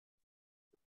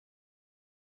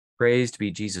Praised be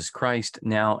Jesus Christ,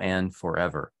 now and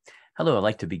forever. Hello, I'd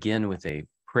like to begin with a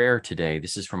prayer today.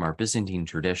 This is from our Byzantine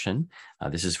tradition.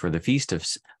 This is for the feast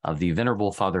of the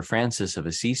Venerable Father Francis of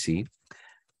Assisi,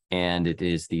 and it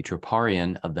is the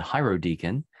Troparion of the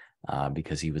Hierodeacon,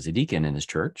 because he was a deacon in the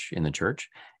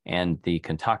church, and the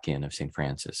Kontakion of St.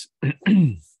 Francis. In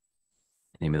the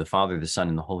name of the Father, the Son,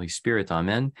 and the Holy Spirit,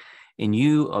 amen. In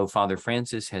you, O Father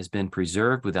Francis, has been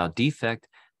preserved without defect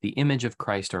the image of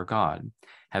Christ our God.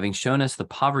 Having shown us the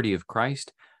poverty of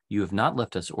Christ, you have not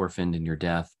left us orphaned in your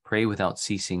death. Pray without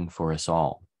ceasing for us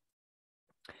all.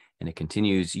 And it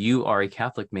continues, you are a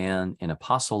Catholic man, an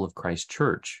apostle of Christ's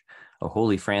church, O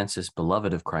holy Francis,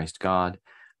 beloved of Christ God.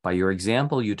 By your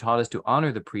example, you taught us to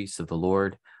honor the priests of the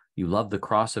Lord. You loved the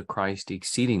cross of Christ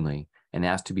exceedingly and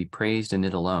asked to be praised in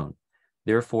it alone.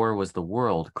 Therefore was the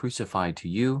world crucified to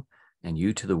you, and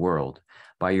you to the world.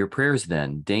 By your prayers,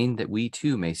 then, deign that we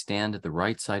too may stand at the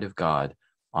right side of God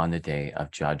on the day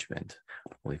of judgment.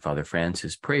 Holy Father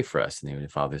Francis, pray for us in the name of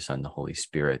the Father, Son, and the Holy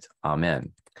Spirit.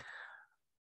 Amen.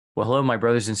 Well, hello, my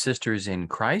brothers and sisters in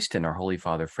Christ and our Holy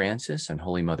Father Francis and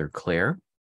Holy Mother Claire.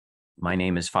 My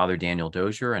name is Father Daniel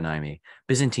Dozier, and I'm a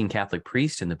Byzantine Catholic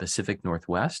priest in the Pacific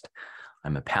Northwest.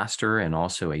 I'm a pastor and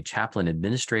also a chaplain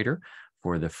administrator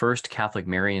for the First Catholic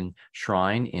Marian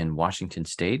Shrine in Washington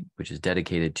State, which is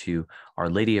dedicated to Our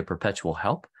Lady of Perpetual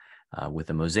Help, with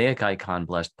a mosaic icon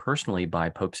blessed personally by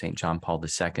Pope St. John Paul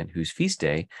II, whose feast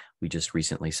day we just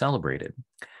recently celebrated.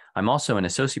 I'm also an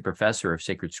associate professor of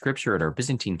sacred scripture at our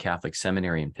Byzantine Catholic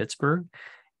Seminary in Pittsburgh,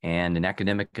 and an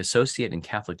academic associate in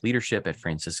Catholic leadership at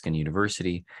Franciscan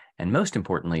University, and most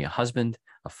importantly, a husband,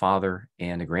 a father,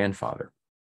 and a grandfather.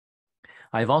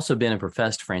 I've also been a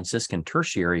professed Franciscan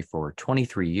tertiary for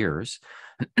 23 years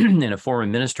and a former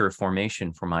minister of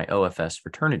formation for my OFS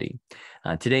fraternity.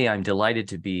 Today, I'm delighted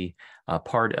to be a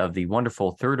part of the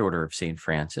wonderful Third Order of St.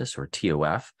 Francis, or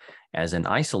TOF, as an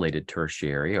isolated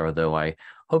tertiary, although I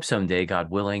hope someday, God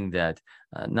willing, that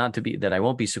I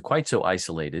won't be quite so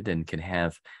isolated and can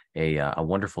have a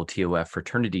wonderful TOF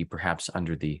fraternity, perhaps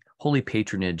under the holy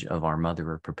patronage of our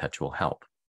Mother of Perpetual Help.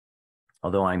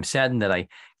 Although I'm saddened that I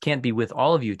can't be with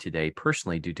all of you today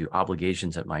personally due to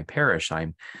obligations at my parish,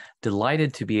 I'm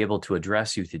delighted to be able to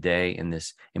address you today in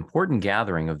this important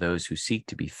gathering of those who seek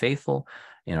to be faithful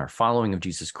in our following of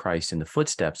Jesus Christ in the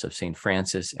footsteps of St.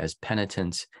 Francis as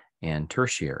penitents and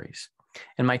tertiaries.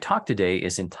 And my talk today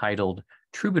is entitled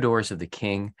Troubadours of the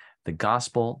King, the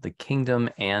Gospel, the Kingdom,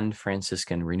 and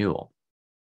Franciscan Renewal.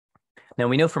 Now,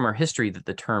 we know from our history that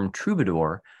the term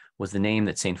troubadour was the name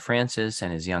that St. Francis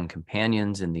and his young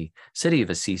companions in the city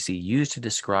of Assisi used to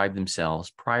describe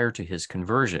themselves prior to his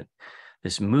conversion.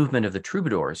 This movement of the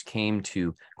troubadours came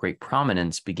to great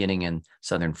prominence beginning in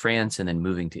southern France and then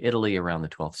moving to Italy around the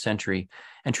 12th century.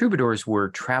 And troubadours were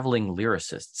traveling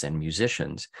lyricists and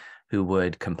musicians who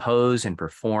would compose and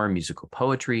perform musical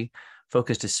poetry,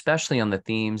 focused especially on the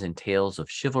themes and tales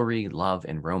of chivalry, love,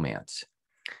 and romance.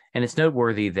 And it's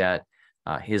noteworthy that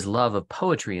his love of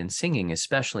poetry and singing,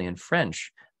 especially in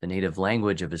French, the native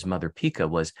language of his mother Pica,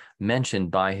 was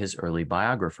mentioned by his early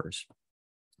biographers.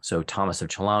 So Thomas of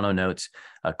Celano notes,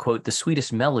 quote, the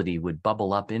sweetest melody would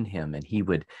bubble up in him and he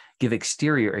would give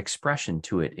exterior expression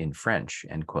to it in French,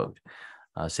 end quote.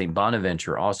 St.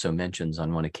 Bonaventure also mentions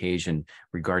on one occasion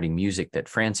regarding music that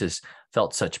Francis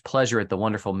felt such pleasure at the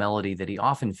wonderful melody that he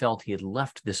often felt he had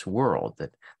left this world,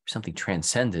 that something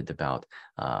transcendent about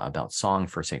song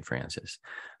for St. Francis.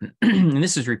 And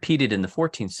this is repeated in the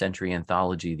 14th century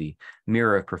anthology, The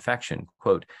Mirror of Perfection,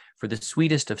 quote, for the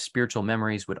sweetest of spiritual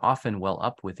memories would often well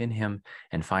up within him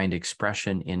and find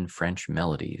expression in French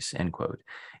melodies, end quote.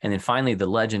 And then finally, the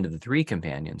legend of the three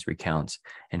companions recounts,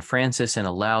 and Francis in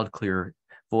a loud, clear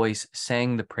voice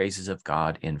sang the praises of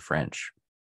God in French.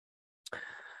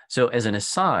 So as an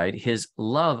aside, his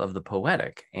love of the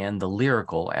poetic and the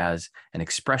lyrical as an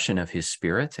expression of his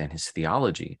spirit and his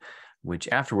theology, which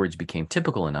afterwards became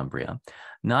typical in Umbria,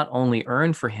 not only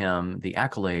earned for him the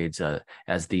accolades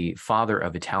as the father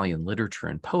of Italian literature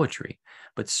and poetry,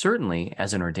 but certainly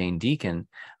as an ordained deacon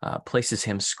places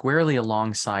him squarely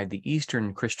alongside the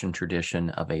Eastern Christian tradition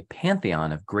of a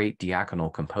pantheon of great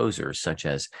diaconal composers such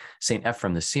as St.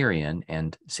 Ephrem the Syrian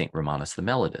and St. Romanus the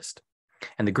Melodist.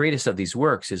 And the greatest of these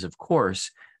works is, of course,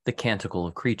 the Canticle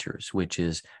of Creatures, which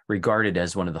is regarded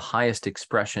as one of the highest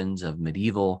expressions of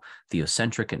medieval,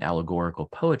 theocentric, and allegorical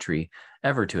poetry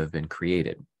ever to have been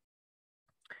created.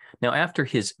 Now, after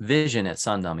his vision at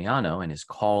San Damiano and his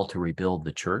call to rebuild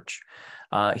the church,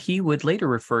 he would later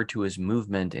refer to his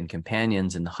movement and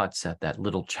companions in the huts at that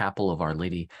little chapel of Our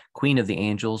Lady, Queen of the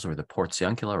Angels, or the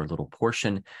Portiuncula, or little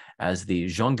portion, as the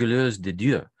Jongleurs de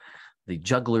Dieu, the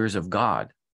jugglers of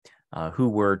God. who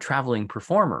were traveling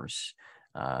performers,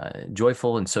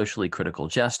 joyful and socially critical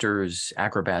jesters,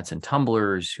 acrobats and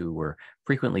tumblers, who were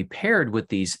frequently paired with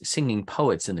these singing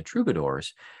poets and the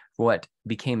troubadours, for what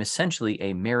became essentially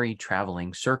a merry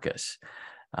traveling circus.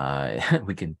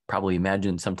 We can probably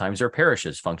imagine sometimes their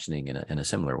parishes functioning in a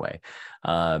similar way.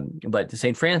 But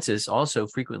St. Francis also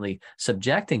frequently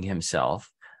subjecting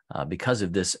himself, because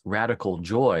of this radical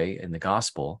joy in the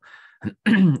gospel,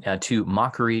 to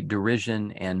mockery,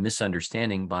 derision, and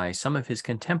misunderstanding by some of his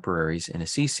contemporaries in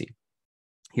Assisi.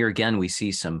 Here again, we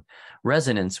see some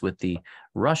resonance with the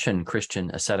Russian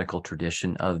Christian ascetical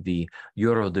tradition of the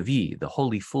Yurodovy, the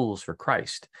holy fools for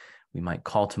Christ. We might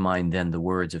call to mind then the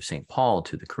words of St. Paul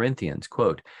to the Corinthians,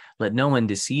 quote, "Let no one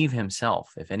deceive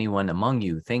himself. If anyone among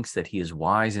you thinks that he is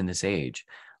wise in this age,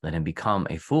 let him become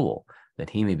a fool, that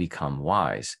he may become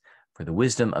wise. For the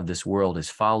wisdom of this world is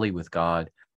folly with God.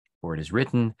 For it is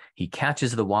written, he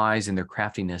catches the wise in their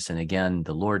craftiness, and again,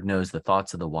 the Lord knows the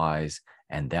thoughts of the wise,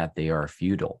 and that they are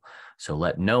futile. So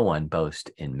let no one boast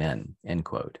in men," end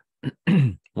quote.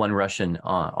 One Russian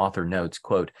author notes,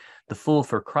 quote, "The fool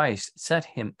for Christ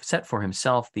set for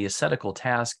himself the ascetical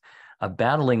task of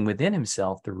battling within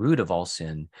himself the root of all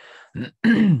sin,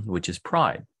 which is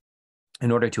pride. In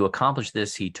order to accomplish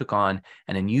this, he took on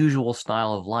an unusual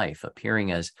style of life,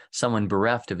 appearing as someone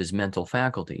bereft of his mental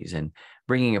faculties and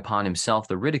bringing upon himself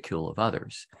the ridicule of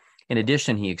others. In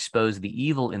addition, he exposed the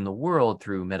evil in the world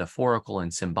through metaphorical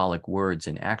and symbolic words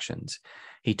and actions.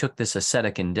 He took this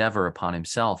ascetic endeavor upon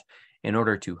himself in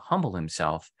order to humble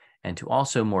himself and to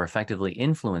also more effectively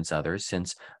influence others,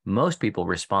 since most people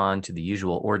respond to the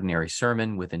usual ordinary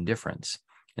sermon with indifference.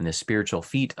 And the spiritual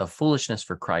feat of foolishness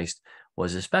for Christ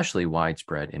was especially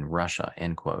widespread in Russia,"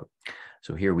 end quote.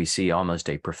 So here we see almost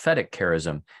a prophetic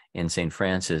charism in St.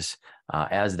 Francis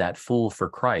as that fool for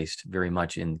Christ, very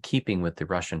much in keeping with the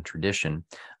Russian tradition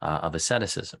of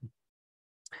asceticism.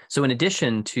 So in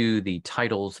addition to the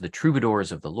titles, the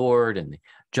Troubadours of the Lord and the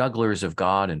Jugglers of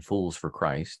God and Fools for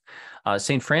Christ,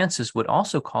 St. Francis would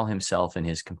also call himself and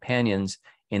his companions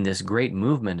in this great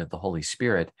movement of the Holy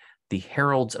Spirit the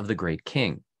Heralds of the Great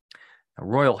King.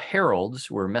 Royal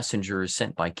heralds were messengers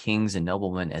sent by kings and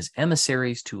noblemen as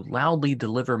emissaries to loudly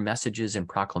deliver messages and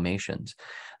proclamations.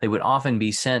 They would often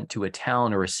be sent to a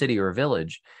town or a city or a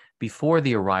village before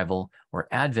the arrival or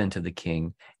advent of the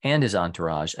king and his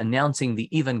entourage, announcing the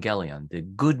Evangelion, the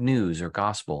good news or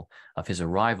gospel of his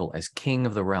arrival as king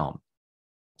of the realm.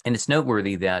 And it's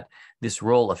noteworthy that this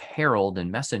role of herald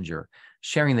and messenger,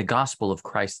 sharing the gospel of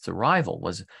Christ's arrival,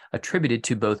 was attributed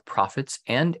to both prophets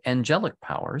and angelic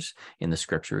powers in the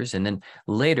scriptures, and then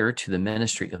later to the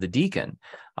ministry of the deacon,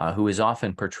 who is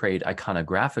often portrayed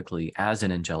iconographically as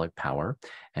an angelic power,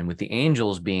 and with the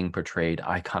angels being portrayed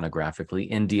iconographically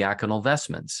in diaconal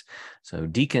vestments. So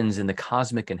deacons in the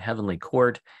cosmic and heavenly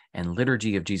court, and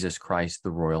liturgy of Jesus Christ, the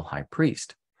royal high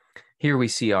priest. Here we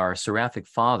see our seraphic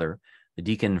father, the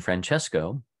deacon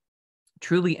Francesco,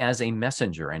 truly as a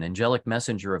messenger, an angelic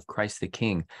messenger of Christ the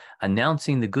King,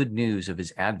 announcing the good news of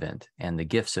his advent and the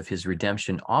gifts of his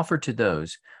redemption offered to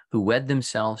those who wed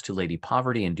themselves to Lady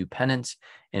Poverty and do penance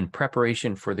in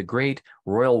preparation for the great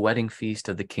royal wedding feast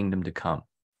of the kingdom to come.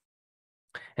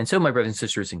 And so, my brothers and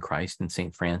sisters in Christ and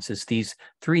St. Francis, these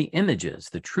three images,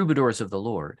 the troubadours of the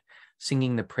Lord,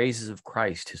 singing the praises of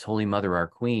Christ, his Holy Mother, our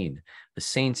Queen, the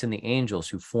saints and the angels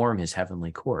who form his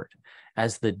heavenly court,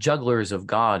 as the jugglers of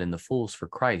God and the fools for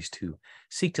Christ who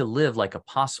seek to live like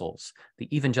apostles,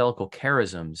 the evangelical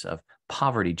charisms of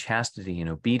poverty, chastity, and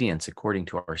obedience according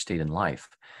to our state in life,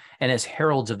 and as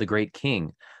heralds of the great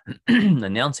King,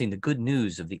 announcing the good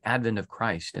news of the advent of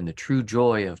Christ and the true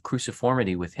joy of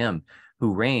cruciformity with him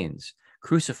who reigns,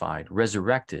 crucified,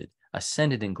 resurrected,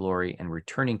 ascended in glory, and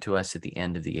returning to us at the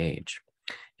end of the age.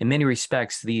 In many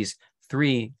respects, these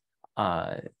three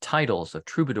titles of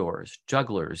troubadours,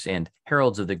 jugglers, and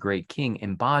heralds of the great King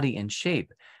embody and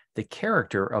shape the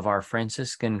character of our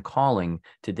Franciscan calling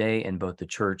today in both the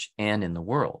church and in the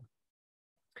world.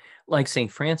 Like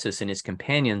St. Francis and his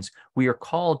companions, we are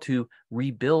called to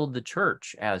rebuild the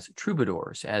church as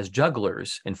troubadours, as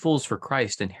jugglers, and fools for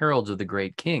Christ and heralds of the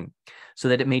great King, so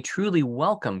that it may truly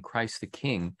welcome Christ the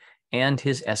King and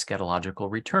his eschatological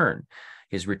return.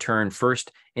 His return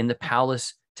first in the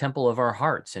palace temple of our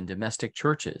hearts and domestic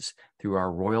churches, through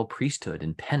our royal priesthood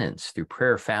and penance, through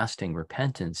prayer, fasting,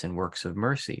 repentance, and works of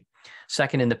mercy.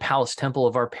 Second, in the palace temple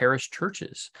of our parish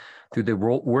churches, through the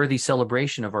worthy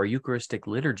celebration of our Eucharistic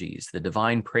liturgies, the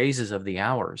divine praises of the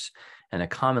hours, and a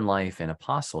common life and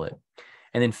apostolate.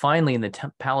 And then finally, in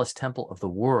the palace temple of the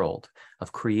world,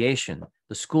 of creation,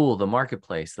 the school, the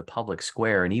marketplace, the public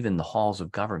square, and even the halls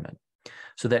of government.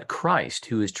 so that Christ,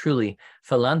 who is truly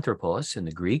philanthropos in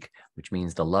the Greek, which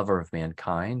means the lover of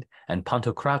mankind, and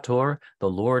Pantocrator, the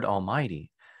Lord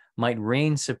Almighty, might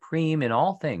reign supreme in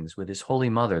all things with his holy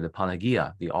mother, the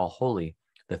Panagia, the All-Holy,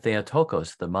 the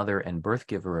Theotokos, the mother and birth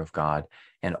giver of God,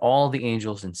 and all the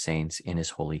angels and saints in his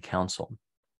holy council.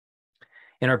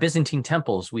 In our Byzantine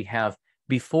temples, we have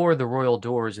before the royal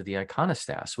doors of the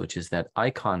iconostas, which is that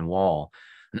icon wall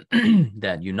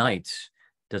that unites,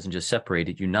 doesn't just separate,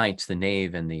 it unites the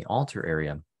nave and the altar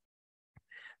area.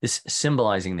 This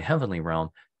symbolizing the heavenly realm,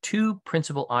 two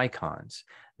principal icons,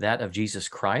 that of Jesus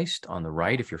Christ on the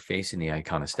right, if you're facing the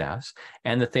iconostas,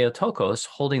 and the Theotokos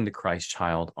holding the Christ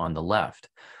child on the left.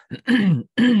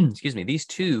 Excuse me, these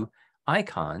two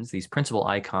icons, these principal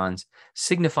icons,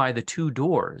 signify the two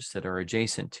doors that are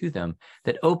adjacent to them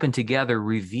that open together,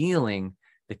 revealing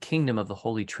the kingdom of the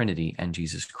Holy Trinity and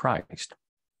Jesus Christ.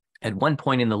 At one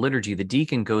point in the liturgy, the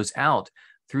deacon goes out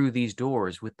through these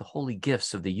doors with the holy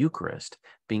gifts of the Eucharist,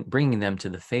 bringing them to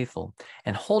the faithful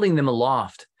and holding them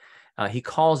aloft. He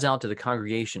calls out to the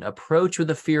congregation, "Approach with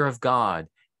the fear of God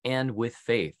and with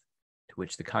faith," to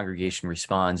which the congregation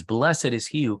responds, "Blessed is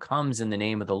he who comes in the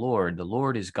name of the Lord. The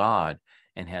Lord is God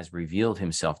and has revealed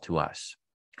himself to us."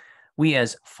 We,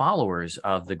 as followers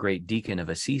of the great deacon of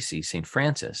Assisi, St.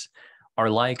 Francis, are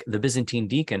like the Byzantine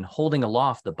deacon holding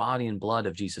aloft the body and blood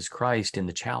of Jesus Christ in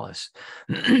the chalice,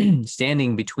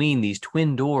 standing between these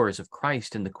twin doors of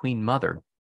Christ and the Queen Mother,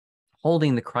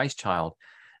 holding the Christ child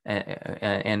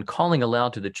and calling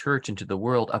aloud to the church and to the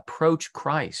world, "Approach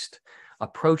Christ,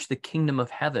 approach the kingdom of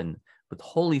heaven with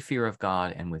holy fear of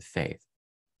God and with faith."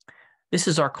 This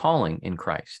is our calling in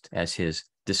Christ as his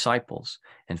disciples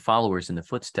and followers in the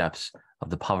footsteps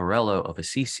of the Poverello of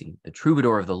Assisi, the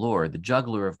troubadour of the Lord, the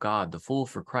juggler of God, the fool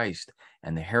for Christ,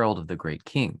 and the herald of the great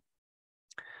King.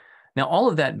 Now, all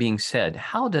of that being said,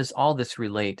 how does all this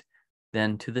relate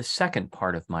then to the second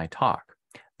part of my talk,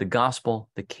 the gospel,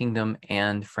 the kingdom,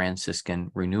 and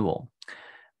Franciscan renewal?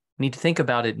 We need to think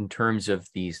about it in terms of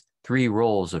these three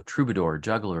roles of troubadour,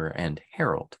 juggler, and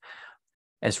herald.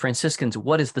 As Franciscans,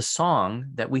 what is the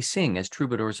song that we sing as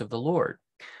troubadours of the Lord?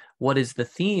 What is the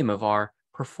theme of our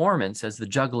performance as the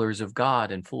jugglers of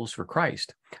God and fools for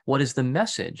Christ? What is the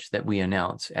message that we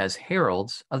announce as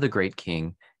heralds of the great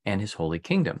King and his holy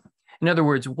kingdom? In other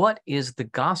words, what is the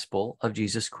gospel of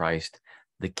Jesus Christ,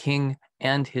 the King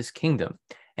and his kingdom?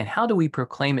 And how do we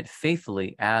proclaim it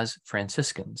faithfully as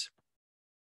Franciscans?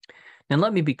 And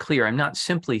let me be clear, I'm not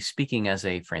simply speaking as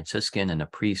a Franciscan and a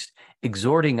priest,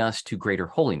 exhorting us to greater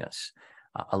holiness,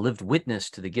 a lived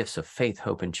witness to the gifts of faith,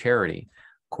 hope, and charity,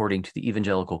 according to the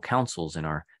evangelical counsels in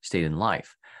our state and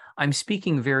life. I'm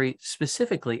speaking very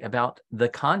specifically about the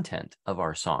content of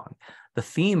our song, the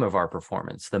theme of our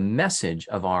performance, the message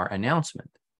of our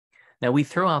announcement. Now, we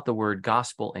throw out the word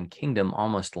gospel and kingdom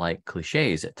almost like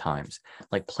cliches at times,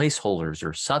 like placeholders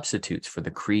or substitutes for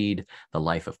the creed, the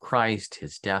life of Christ,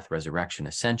 his death, resurrection,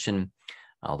 ascension,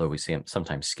 although we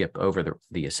sometimes skip over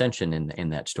the ascension in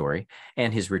that story,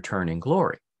 and his return in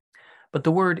glory. But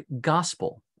the word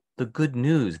gospel, the good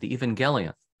news, the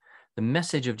evangelion, the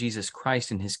message of Jesus Christ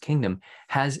and his kingdom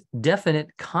has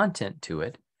definite content to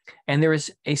it, and there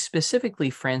is a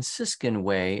specifically Franciscan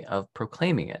way of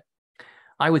proclaiming it.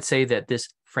 I would say that this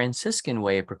Franciscan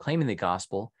way of proclaiming the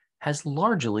gospel has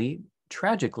largely,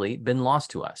 tragically, been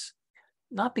lost to us,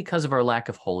 not because of our lack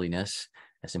of holiness,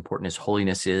 as important as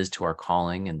holiness is to our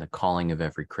calling and the calling of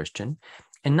every Christian,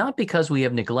 and not because we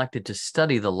have neglected to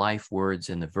study the life, words,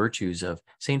 and the virtues of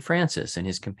St. Francis and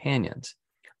his companions,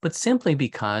 but simply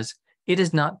because it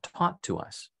is not taught to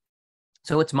us.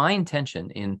 So it's my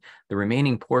intention in the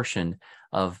remaining portion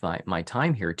of my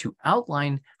time here to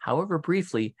outline, however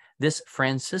briefly, this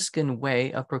Franciscan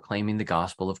way of proclaiming the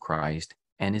gospel of Christ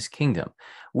and his kingdom,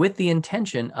 with the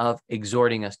intention of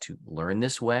exhorting us to learn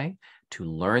this way, to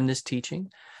learn this teaching,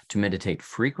 to meditate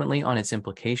frequently on its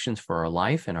implications for our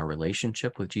life and our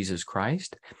relationship with Jesus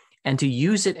Christ, and to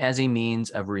use it as a means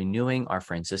of renewing our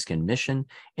Franciscan mission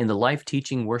in the life,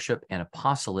 teaching, worship, and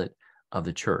apostolate of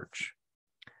the Church.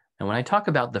 And when I talk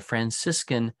about the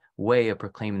Franciscan way of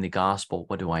proclaiming the gospel,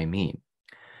 what do I mean?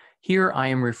 Here I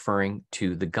am referring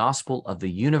to the gospel of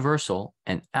the universal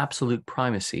and absolute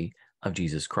primacy of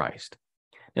Jesus Christ.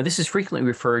 Now, this is frequently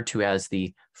referred to as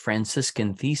the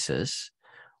Franciscan thesis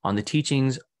on the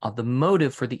teachings of the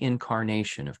motive for the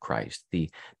incarnation of Christ,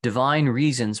 the divine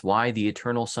reasons why the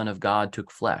eternal Son of God took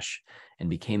flesh and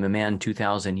became a man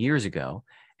 2,000 years ago,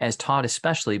 as taught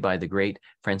especially by the great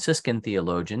Franciscan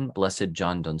theologian, Blessed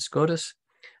John Duns Scotus.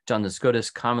 John Duns Scotus,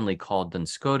 commonly called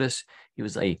Duns Scotus, he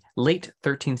was a late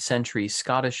 13th century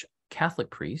Scottish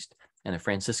Catholic priest and a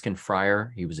Franciscan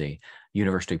friar. He was a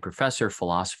university professor,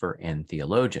 philosopher, and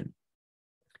theologian.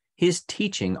 His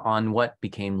teaching on what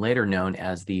became later known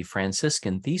as the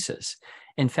Franciscan thesis,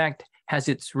 in fact, has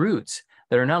its roots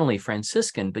that are not only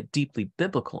Franciscan, but deeply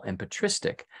biblical and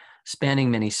patristic, spanning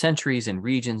many centuries and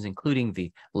regions, including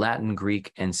the Latin,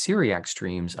 Greek, and Syriac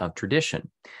streams of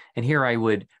tradition. And here I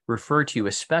would refer to you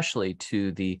especially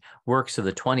to the works of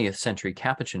the 20th century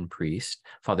Capuchin priest,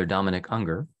 Father Dominic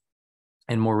Unger,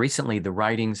 and more recently, the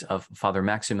writings of Father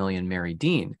Maximilian Mary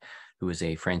Dean, who is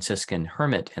a Franciscan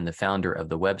hermit and the founder of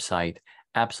the website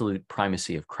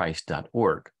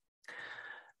absoluteprimacyofchrist.org.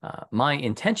 My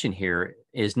intention here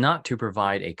is not to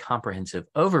provide a comprehensive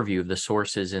overview of the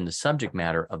sources and the subject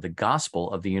matter of the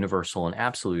gospel of the universal and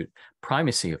absolute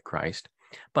primacy of Christ,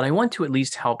 but I want to at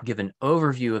least help give an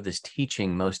overview of this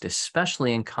teaching, most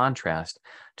especially in contrast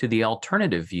to the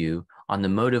alternative view on the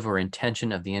motive or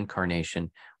intention of the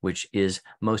incarnation, which is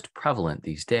most prevalent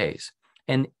these days.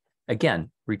 And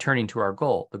again, returning to our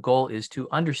goal, the goal is to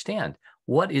understand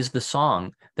what is the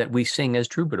song that we sing as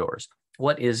troubadours?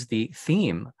 What is the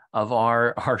theme of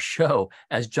our show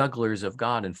as jugglers of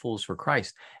God and fools for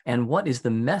Christ? And what is the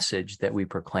message that we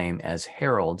proclaim as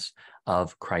heralds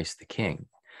of Christ the King?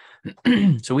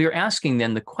 So we are asking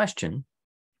then the question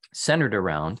centered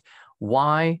around,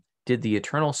 why did the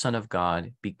eternal Son of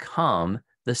God become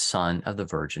the Son of the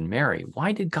Virgin Mary?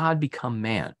 Why did God become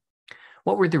man?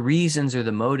 What were the reasons or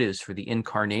the motives for the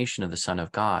incarnation of the Son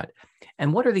of God?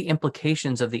 And what are the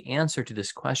implications of the answer to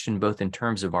this question, both in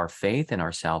terms of our faith and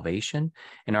our salvation,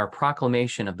 and our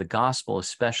proclamation of the gospel,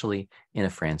 especially in a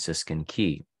Franciscan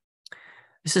key?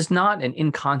 This is not an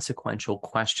inconsequential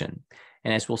question.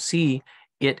 And as we'll see,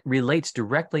 it relates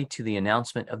directly to the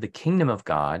announcement of the kingdom of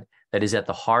God that is at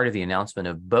the heart of the announcement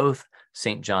of both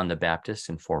St. John the Baptist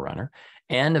and forerunner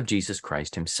and of Jesus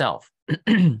Christ himself.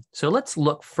 So let's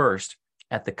look first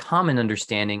at the common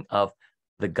understanding of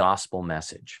the gospel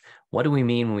message. What do we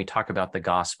mean when we talk about the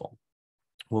gospel?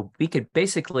 Well, we could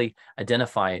basically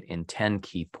identify it in 10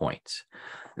 key points.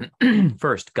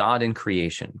 First, God in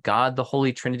creation. God, the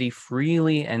Holy Trinity,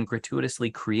 freely and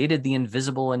gratuitously created the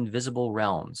invisible and visible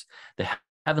realms, the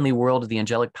heavenly world of the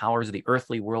angelic powers, of the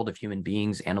earthly world of human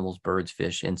beings, animals, birds,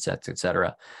 fish, insects,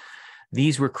 etc.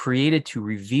 These were created to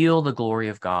reveal the glory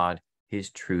of God, his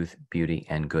truth, beauty,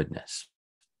 and goodness.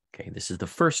 Okay, this is the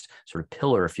first sort of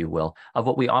pillar, if you will, of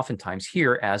what we oftentimes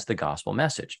hear as the gospel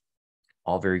message.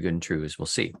 All very good and true, as we'll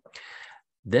see.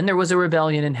 Then there was a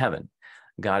rebellion in heaven.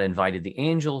 God invited the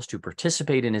angels to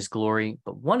participate in his glory,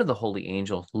 but one of the holy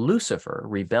angels, Lucifer,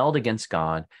 rebelled against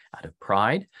God out of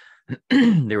pride.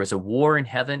 There was a war in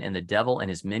heaven, and the devil and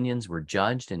his minions were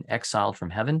judged and exiled from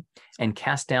heaven and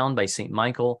cast down by St.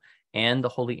 Michael and the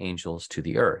holy angels to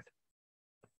the earth.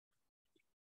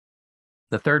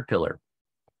 The third pillar,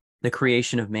 the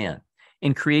creation of man.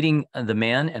 In creating the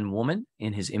man and woman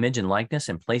in his image and likeness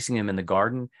and placing him in the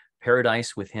garden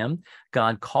paradise with him,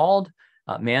 God called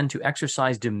man to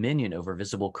exercise dominion over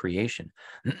visible creation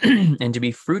and to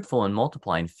be fruitful and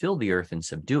multiply and fill the earth and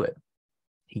subdue it.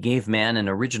 He gave man an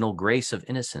original grace of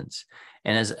innocence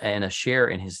and a share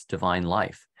in his divine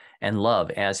life and love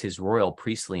as his royal,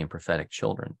 priestly, and prophetic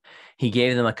children. He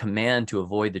gave them a command to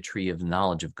avoid the tree of the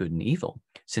knowledge of good and evil,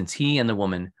 since he and the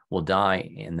woman will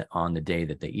die on the day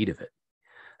that they eat of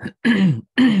it.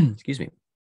 Excuse me.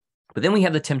 But then we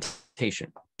have the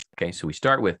temptation. Okay, so we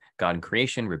start with God in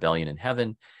creation, rebellion in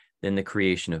heaven, then the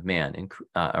creation of man,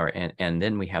 and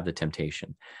then we have the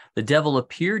temptation. The devil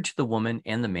appeared to the woman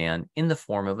and the man in the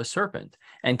form of a serpent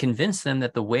and convinced them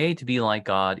that the way to be like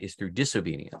God is through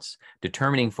disobedience,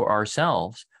 determining for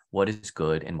ourselves what is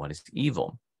good and what is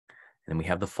evil. And then we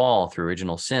have the fall through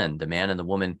original sin. The man and the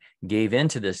woman gave in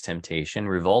to this temptation,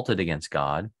 revolted against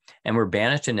God, and were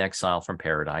banished in exile from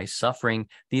paradise, suffering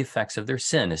the effects of their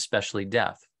sin, especially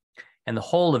death. And the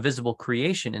whole of visible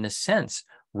creation, in a sense,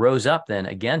 rose up then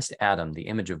against Adam, the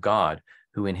image of God,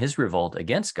 who in his revolt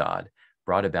against God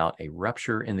brought about a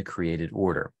rupture in the created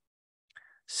order.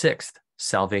 Sixth,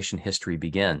 salvation history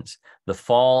begins. The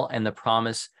fall and the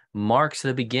promise marks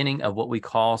the beginning of what we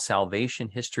call salvation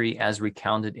history as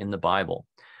recounted in the Bible.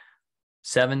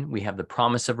 7, we have the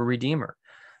promise of a Redeemer.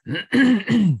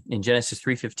 In Genesis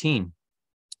 3:15,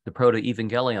 the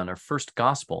proto-evangelion, our first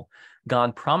gospel,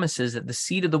 God promises that the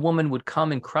seed of the woman would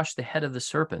come and crush the head of the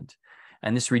serpent.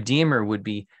 And this Redeemer would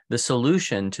be the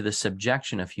solution to the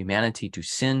subjection of humanity to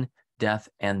sin, death,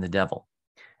 and the devil.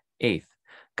 8th,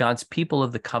 God's people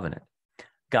of the covenant.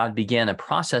 God began a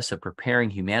process of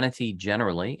preparing humanity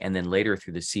generally, and then later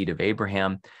through the seed of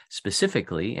Abraham,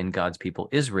 specifically in God's people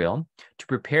Israel, to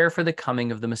prepare for the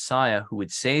coming of the Messiah who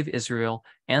would save Israel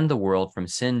and the world from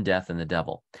sin, death, and the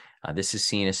devil. This is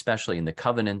seen especially in the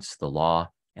covenants, the law,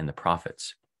 and the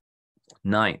prophets.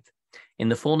 Ninth, in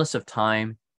the fullness of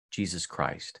time, Jesus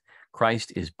Christ.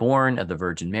 Christ is born of the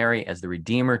Virgin Mary as the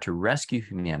Redeemer to rescue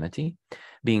humanity.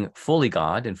 Being fully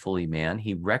God and fully man,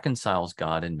 he reconciles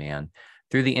God and man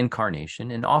through the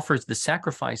incarnation and offers the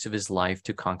sacrifice of his life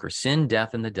to conquer sin,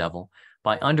 death, and the devil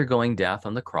by undergoing death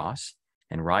on the cross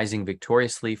and rising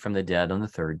victoriously from the dead on the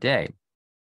third day.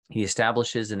 He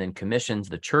establishes and then commissions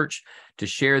the church to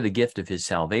share the gift of his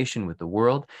salvation with the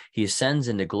world. He ascends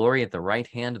into glory at the right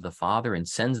hand of the Father and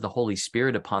sends the Holy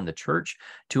Spirit upon the church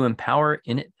to empower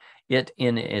it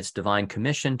in its divine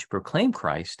commission to proclaim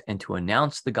Christ and to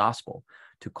announce the gospel,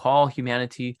 to call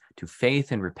humanity to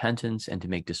faith and repentance, and to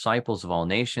make disciples of all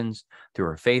nations through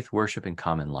our faith, worship, and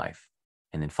common life.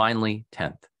 And then finally,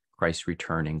 10th, Christ's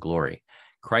return in glory.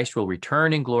 Christ will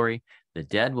return in glory, the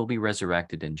dead will be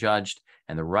resurrected and judged,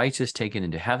 and the righteous taken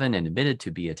into heaven and admitted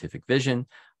to beatific vision,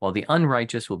 while the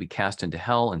unrighteous will be cast into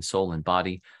hell in soul and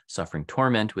body, suffering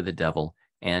torment with the devil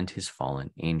and his fallen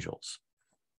angels.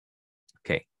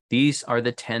 Okay, these are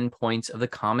the 10 points of the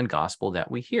common gospel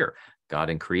that we hear. God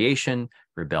in creation,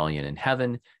 rebellion in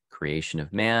heaven, creation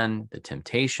of man, the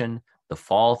temptation, the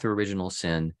fall through original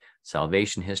sin,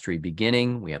 salvation history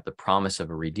beginning. We have the promise of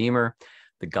a Redeemer.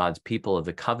 The God's people of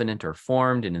the covenant are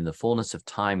formed, and in the fullness of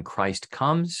time, Christ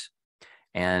comes,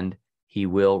 and he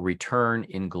will return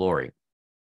in glory.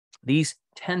 These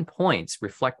 10 points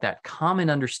reflect that common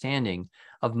understanding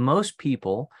of most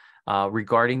people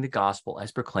regarding the gospel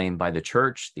as proclaimed by the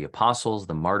church, the apostles,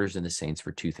 the martyrs, and the saints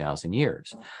for 2,000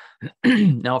 years.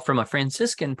 Now, from a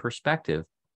Franciscan perspective,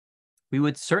 we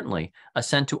would certainly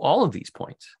assent to all of these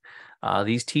points.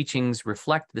 These teachings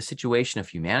reflect the situation of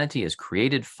humanity as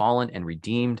created, fallen, and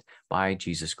redeemed by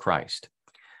Jesus Christ.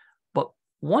 But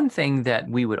one thing that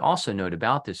we would also note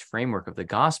about this framework of the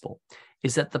gospel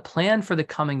is that the plan for the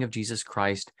coming of Jesus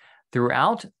Christ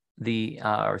throughout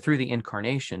or through the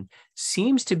incarnation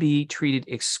seems to be treated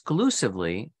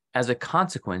exclusively as a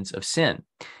consequence of sin.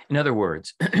 In other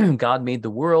words, God made the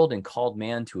world and called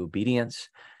man to obedience,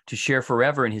 to share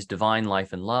forever in his divine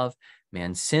life and love.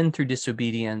 Man sinned through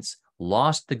disobedience,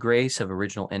 lost the grace of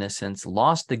original innocence,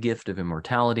 lost the gift of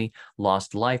immortality,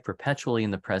 lost life perpetually in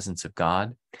the presence of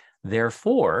God.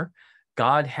 Therefore,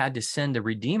 God had to send a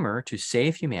Redeemer to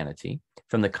save humanity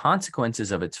from the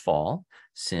consequences of its fall,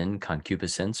 sin,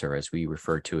 concupiscence, or as we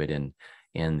refer to it in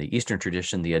the Eastern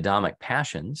tradition, the Adamic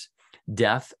passions,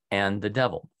 death, and the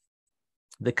devil.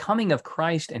 The coming of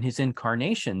Christ and his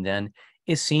incarnation, then,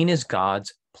 is seen as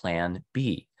God's plan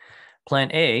B. Plan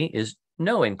A is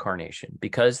no incarnation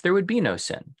because there would be no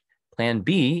sin. Plan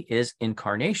B is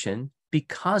incarnation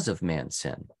because of man's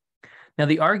sin. Now,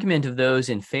 the argument of those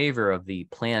in favor of the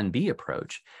Plan B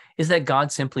approach is that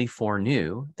God simply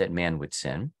foreknew that man would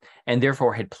sin and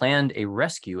therefore had planned a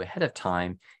rescue ahead of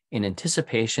time in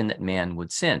anticipation that man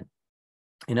would sin.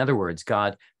 In other words,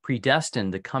 God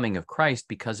predestined the coming of Christ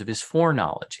because of his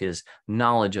foreknowledge, his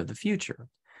knowledge of the future.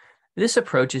 This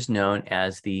approach is known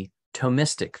as the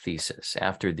Thomistic thesis,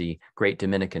 after the great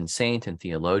Dominican saint and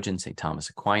theologian, St. Thomas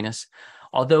Aquinas,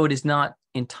 although it is not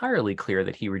entirely clear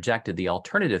that he rejected the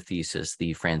alternative thesis,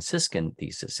 the Franciscan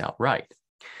thesis, outright.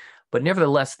 But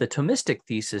nevertheless, the Thomistic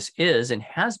thesis is and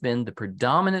has been the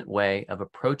predominant way of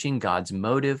approaching God's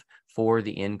motive for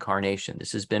the incarnation.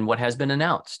 This has been what has been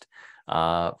announced,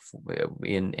 and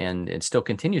it still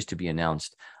continues to be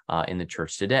announced in the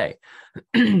church today.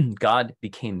 God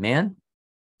became man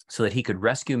so that he could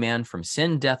rescue man from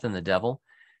sin, death, and the devil.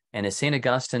 And as St.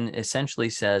 Augustine essentially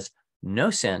says, no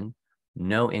sin,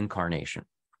 no incarnation.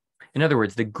 In other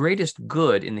words, the greatest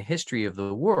good in the history of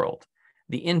the world,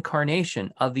 the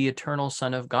incarnation of the eternal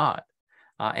Son of God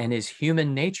and his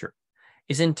human nature,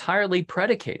 is entirely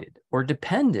predicated or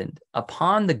dependent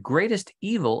upon the greatest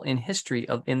evil in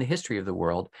the history of the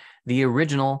world, the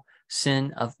original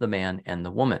sin of the man and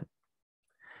the woman.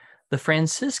 The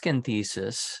Franciscan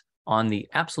thesis on the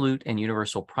absolute and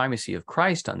universal primacy of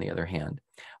Christ, on the other hand,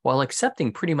 while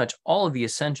accepting pretty much all of the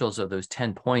essentials of those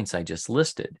 10 points I just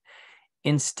listed,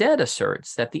 instead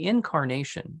asserts that the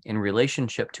incarnation in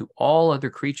relationship to all other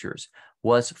creatures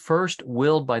was first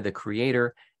willed by the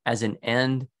Creator as an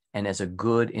end and as a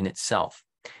good in itself.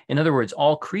 In other words,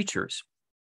 all creatures,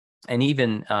 and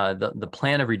even the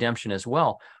plan of redemption as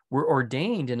well, were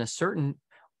ordained in a certain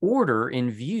order in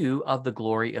view of the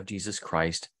glory of Jesus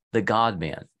Christ, the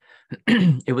God-man.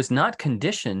 It was not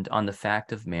conditioned on the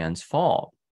fact of man's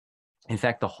fall. In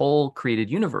fact, the whole created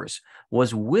universe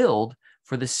was willed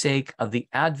for the sake of the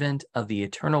advent of the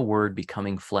eternal Word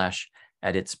becoming flesh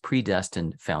at its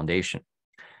predestined foundation.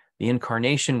 The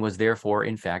incarnation was therefore,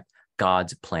 in fact,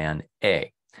 God's plan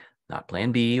A. not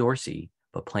plan B or C,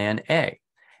 but plan A,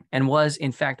 and was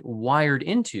in fact wired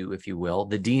into, if you will,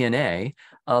 the DNA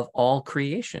of all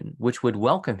creation, which would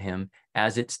welcome him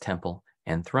as its temple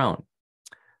and throne.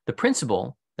 The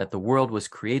principle that the world was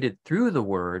created through the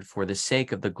Word for the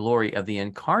sake of the glory of the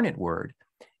incarnate Word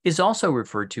is also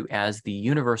referred to as the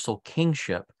universal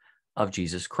kingship of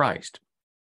Jesus Christ.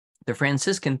 The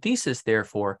Franciscan thesis,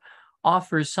 therefore,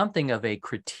 offers something of a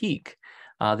critique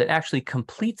that actually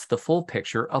completes the full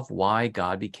picture of why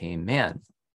God became man.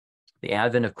 The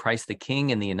advent of Christ the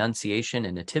King and the Annunciation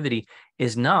and Nativity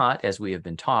is not, as we have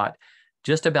been taught,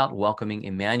 just about welcoming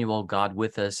Emmanuel, God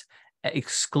with us,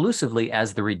 exclusively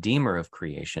as the Redeemer of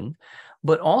creation,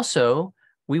 but also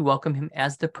we welcome him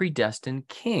as the predestined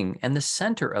King and the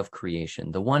center of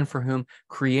creation, the one for whom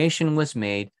creation was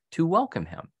made to welcome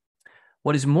him.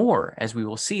 What is more, as we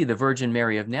will see, the Virgin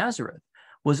Mary of Nazareth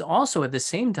was also at the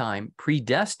same time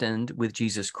predestined with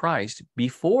Jesus Christ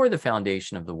before the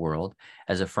foundation of the world,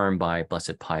 as affirmed by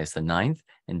Blessed Pius IX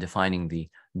in defining the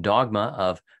dogma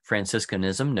of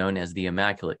Franciscanism known as the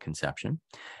Immaculate Conception.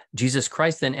 Jesus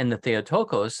Christ then and the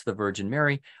Theotokos, the Virgin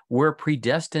Mary, were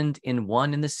predestined in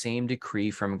one and the same decree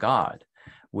from God,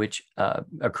 which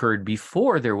occurred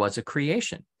before there was a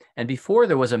creation, and before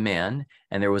there was a man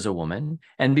and there was a woman,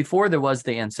 and before there was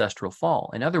the ancestral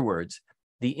fall. In other words,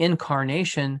 the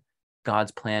incarnation,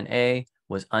 God's plan A,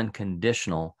 was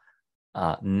unconditional,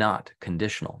 not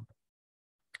conditional.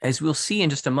 As we'll see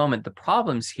in just a moment, the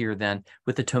problems here then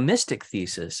with the Thomistic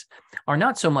thesis are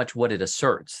not so much what it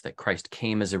asserts, that Christ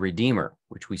came as a redeemer,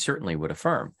 which we certainly would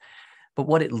affirm, but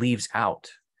what it leaves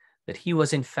out, that he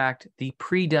was in fact the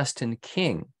predestined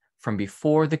king from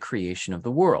before the creation of the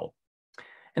world.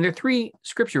 And there are three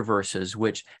scripture verses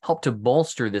which help to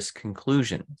bolster this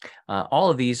conclusion. All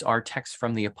of these are texts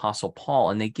from the Apostle Paul,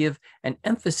 and they give an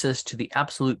emphasis to the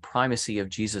absolute primacy of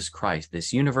Jesus Christ,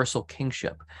 this universal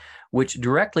kingship, which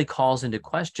directly calls into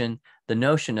question the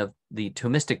notion of the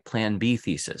Thomistic Plan B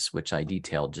thesis, which I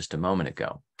detailed just a moment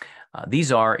ago.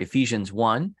 These are Ephesians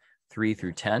 1, 3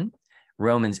 through 10,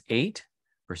 Romans 8,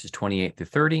 verses 28 through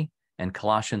 30, and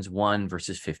Colossians 1,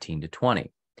 verses 15 to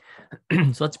 20.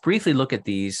 So let's briefly look at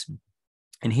these.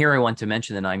 And here I want to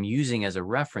mention that I'm using as a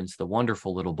reference the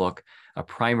wonderful little book, A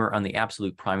Primer on the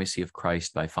Absolute Primacy of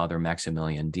Christ by Father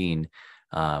Maximilian Dean,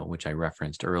 which I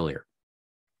referenced earlier.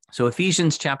 So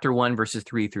Ephesians chapter 1, verses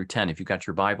 3 through 10. If you've got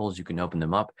your Bibles, you can open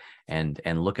them up and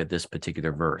look at this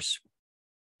particular verse.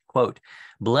 Quote,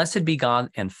 "Blessed be God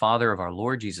and Father of our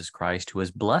Lord Jesus Christ, who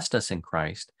has blessed us in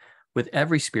Christ with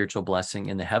every spiritual blessing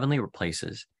in the heavenly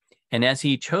places, and as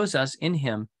he chose us in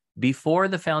him before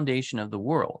the foundation of the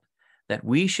world, that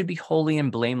we should be holy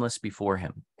and blameless before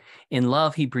him. In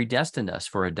love, he predestined us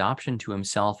for adoption to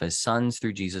himself as sons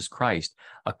through Jesus Christ,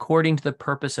 according to the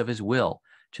purpose of his will,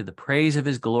 to the praise of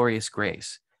his glorious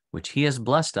grace, which he has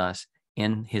blessed us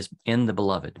in the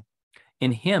Beloved.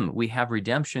 In him we have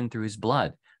redemption through his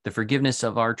blood, the forgiveness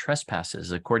of our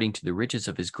trespasses, according to the riches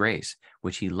of his grace,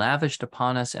 which he lavished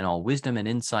upon us in all wisdom and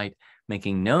insight,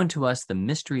 making known to us the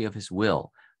mystery of his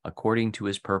will, according to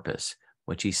his purpose,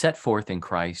 which he set forth in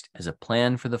Christ as a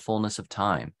plan for the fullness of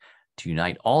time, to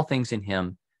unite all things in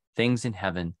him, things in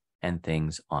heaven and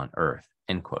things on earth."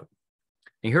 End quote.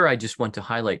 And here I just want to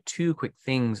highlight two quick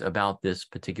things about this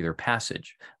particular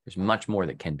passage. There's much more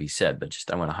that can be said, but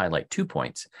I want to highlight 2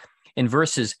 points. In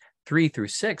verses 3 through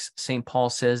 6, St.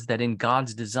 Paul says that in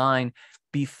God's design,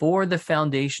 before the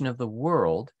foundation of the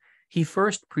world, he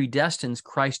first predestines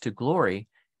Christ to glory,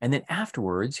 and then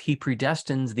afterwards he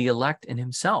predestines the elect in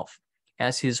himself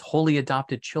as his holy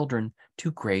adopted children to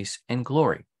grace and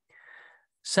glory.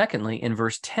 Secondly, in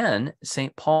verse 10,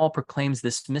 St. Paul proclaims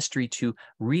this mystery to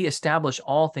reestablish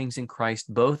all things in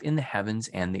Christ, both in the heavens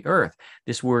and the earth.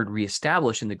 This word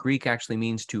reestablish in the Greek actually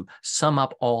means to sum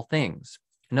up all things.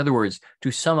 In other words,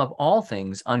 to sum up all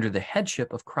things under the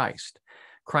headship of Christ.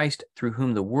 Christ, through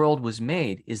whom the world was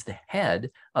made, is the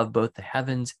head of both the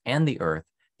heavens and the earth,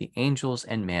 the angels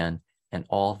and man, and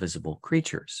all visible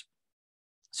creatures.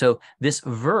 So this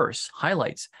verse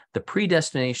highlights the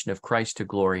predestination of Christ to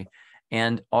glory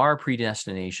and our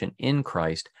predestination in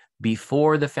Christ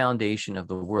before the foundation of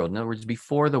the world. In other words,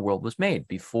 before the world was made,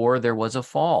 before there was a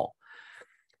fall.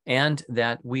 And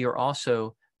that we are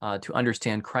also to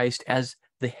understand Christ as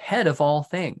the head of all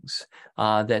things,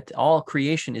 that all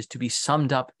creation is to be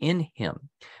summed up in him.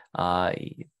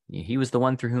 He was the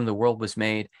one through whom the world was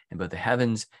made, and both the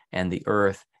heavens and the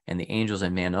earth and the angels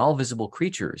and man and all visible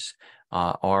creatures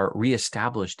are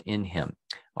reestablished in him,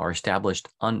 are established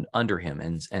under him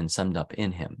and summed up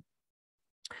in him.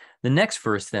 The next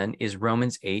verse then is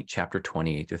Romans 8, chapter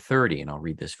 28 to 30, and I'll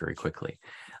read this very quickly.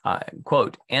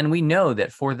 Quote, "And we know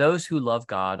that for those who love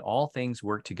God, all things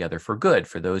work together for good,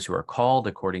 for those who are called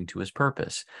according to his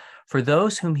purpose. For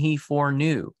those whom he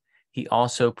foreknew, he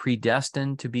also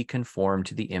predestined to be conformed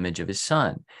to the image of his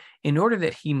Son, in order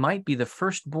that he might be the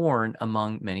firstborn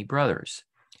among many brothers.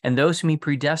 And those whom he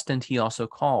predestined, he also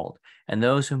called. And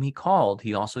those whom he called,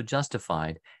 he also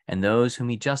justified. And those whom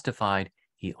he justified,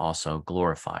 he also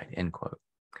glorified." End quote.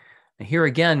 Now, here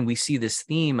again, we see this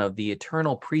theme of the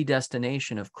eternal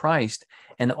predestination of Christ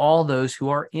and all those who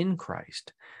are in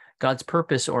Christ. God's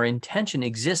purpose or intention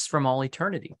exists from all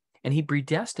eternity, and he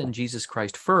predestined Jesus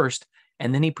Christ first,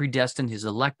 and then he predestined his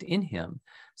elect in him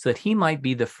so that he might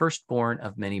be the firstborn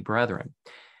of many brethren.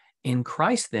 In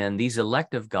Christ, then, these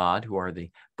elect of God, who are the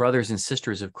brothers and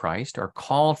sisters of Christ, are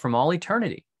called from all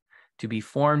eternity to be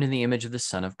formed in the image of the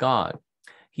Son of God.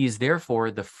 He is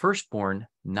therefore the firstborn,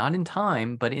 not in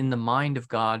time, but in the mind of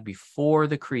God before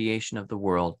the creation of the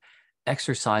world,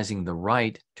 exercising the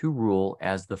right to rule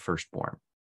as the firstborn.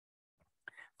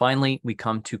 Finally, we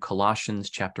come to Colossians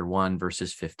chapter 1,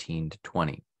 verses 15 to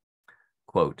 20.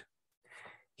 Quote,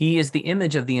 "He is the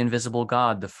image of the invisible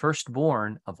God, the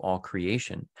firstborn of all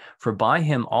creation. For by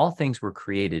him all things were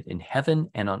created in heaven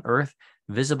and on earth,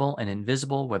 visible and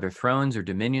invisible, whether thrones or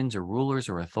dominions or rulers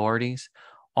or authorities.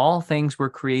 All things were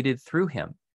created through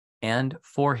him and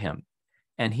for him.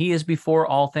 And he is before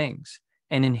all things,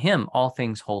 and in him all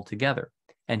things hold together.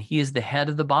 And he is the head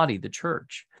of the body, the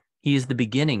church. He is the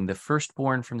beginning, the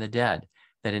firstborn from the dead,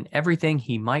 that in everything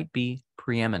he might be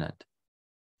preeminent.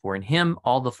 For in him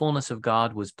all the fullness of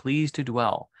God was pleased to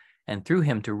dwell, and through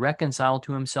him to reconcile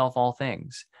to himself all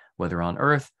things, whether on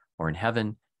earth or in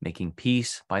heaven, making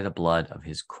peace by the blood of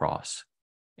his cross."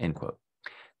 End quote.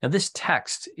 Now, this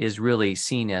text is really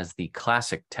seen as the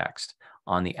classic text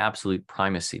on the absolute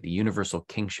primacy, the universal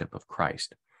kingship of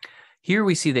Christ. Here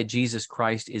we see that Jesus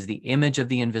Christ is the image of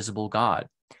the invisible God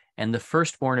and the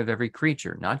firstborn of every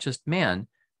creature, not just man,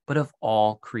 but of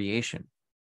all creation.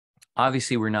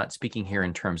 Obviously, we're not speaking here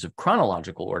in terms of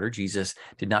chronological order. Jesus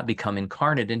did not become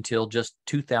incarnate until just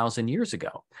 2,000 years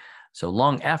ago, so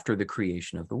long after the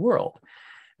creation of the world.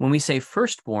 When we say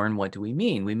firstborn, what do we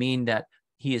mean? We mean that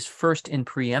he is first in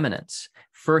preeminence,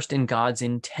 first in God's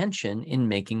intention in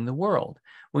making the world.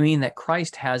 We mean that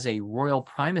Christ has a royal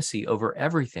primacy over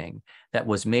everything that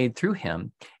was made through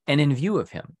him and in view of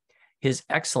him. His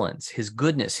excellence, his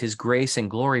goodness, his grace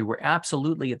and glory were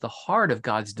absolutely at the heart of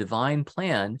God's divine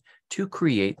plan to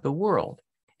create the world,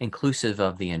 inclusive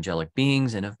of the angelic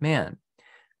beings and of man.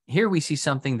 Here we see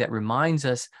something that reminds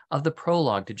us of the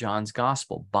prologue to John's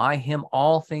gospel. By him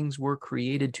all things were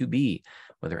created to be,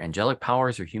 whether angelic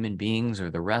powers or human beings or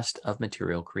the rest of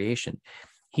material creation.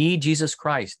 He, Jesus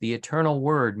Christ, the eternal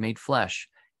Word made flesh,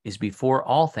 is before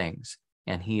all things,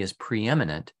 and he is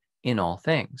preeminent in all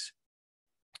things.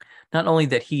 Not only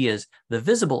that he is the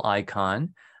visible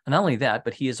icon, and not only that,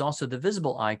 but he is also the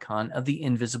visible icon of the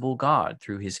invisible God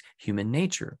through his human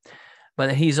nature.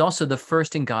 But he's also the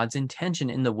first in God's intention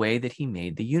in the way that he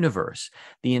made the universe.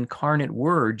 The incarnate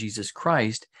Word, Jesus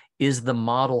Christ, is the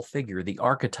model figure, the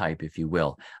archetype, if you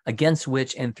will, against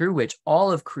which and through which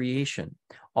all of creation,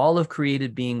 all of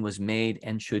created being was made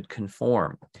and should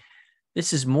conform.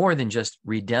 This is more than just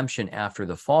redemption after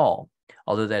the fall,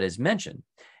 although that is mentioned.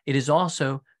 It is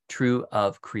also true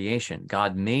of creation.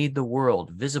 God made the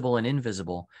world, visible and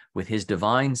invisible, with his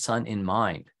divine Son in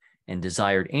mind, and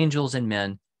desired angels and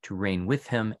men to reign with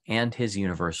him and his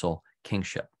universal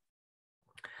kingship.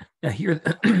 Now, here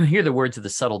the words of the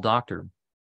subtle doctor,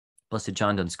 Blessed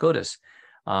John Duns Scotus,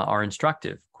 are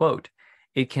instructive. Quote,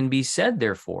 "It can be said,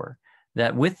 therefore,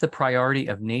 that with the priority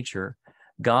of nature,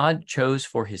 God chose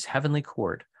for his heavenly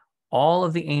court all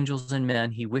of the angels and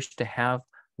men he wished to have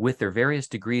with their various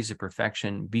degrees of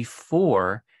perfection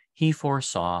before he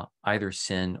foresaw either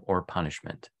sin or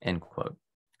punishment." End quote.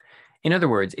 In other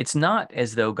words, it's not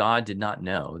as though God did not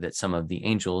know that some of the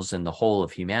angels and the whole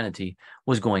of humanity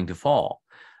was going to fall.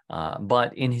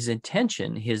 But in his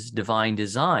intention, his divine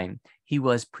design, he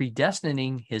was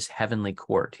predestining his heavenly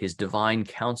court, his divine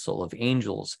council of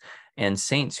angels and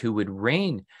saints who would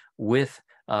reign with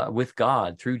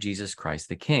God through Jesus Christ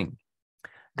the King.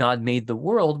 God made the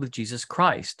world with Jesus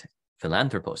Christ,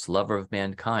 Philanthropos, lover of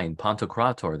mankind,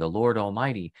 Pantocrator, the Lord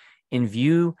Almighty, in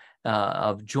view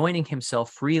of joining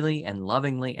himself freely and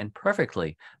lovingly and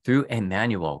perfectly through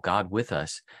Emmanuel, God with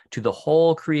us, to the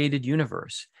whole created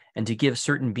universe, and to give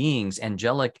certain beings,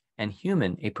 angelic and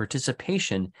human, a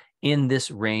participation in this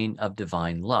reign of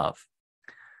divine love.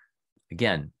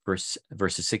 Again,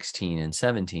 verses 16 and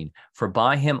 17, "For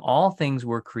by him all things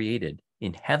were created,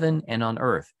 in heaven and on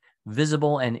earth,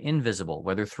 visible and invisible,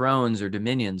 whether thrones or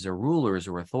dominions or rulers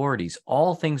or authorities,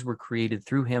 all things were created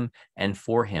through him and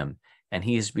for him. And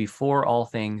he is before all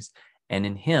things, and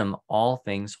in him all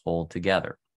things hold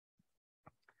together.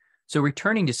 So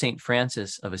returning to St.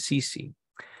 Francis of Assisi,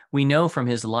 we know from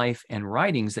his life and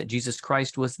writings that Jesus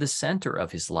Christ was the center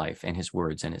of his life and his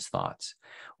words and his thoughts.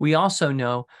 We also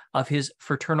know of his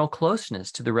fraternal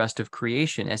closeness to the rest of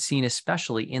creation, as seen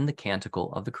especially in the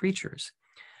Canticle of the Creatures.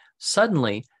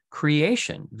 Suddenly,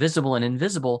 creation, visible and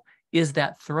invisible, is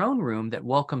that throne room that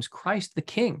welcomes Christ the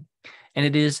King. And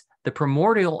it is the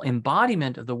primordial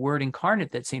embodiment of the Word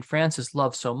incarnate that St. Francis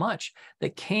loved so much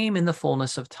that came in the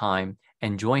fullness of time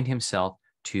and joined himself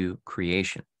to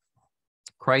creation.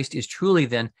 Christ is truly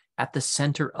then at the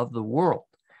center of the world.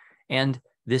 And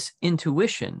this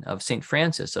intuition of St.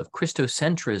 Francis of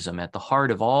Christocentrism at the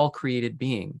heart of all created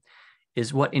being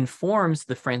is what informs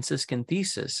the Franciscan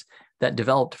thesis that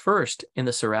developed first in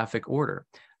the Seraphic order,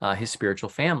 his spiritual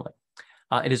family.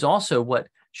 It is also what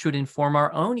should inform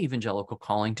our own evangelical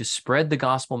calling to spread the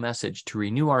gospel message, to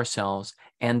renew ourselves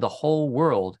and the whole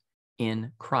world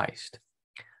in Christ.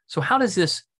 So how does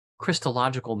this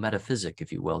Christological metaphysic,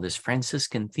 if you will, this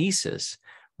Franciscan thesis,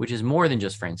 which is more than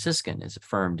just Franciscan, is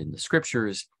affirmed in the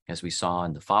scriptures, as we saw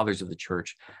in the fathers of the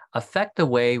church, affect the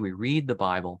way we read the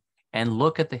Bible and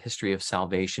look at the history of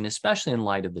salvation, especially in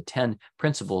light of the 10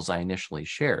 principles I initially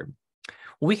shared?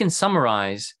 Well, we can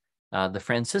summarize the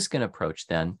Franciscan approach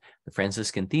then, the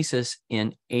Franciscan thesis,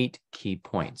 in 8 key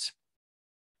points.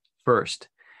 First,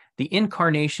 the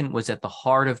incarnation was at the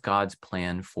heart of God's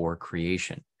plan for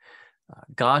creation.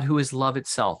 God, who is love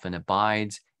itself and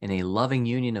abides in a loving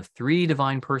union of 3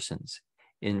 divine persons,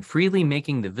 in freely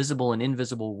making the visible and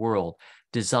invisible world,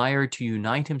 desired to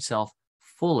unite himself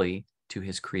fully to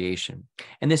his creation.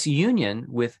 And this union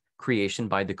with creation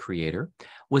by the Creator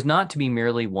was not to be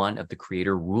merely one of the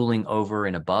Creator ruling over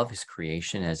and above his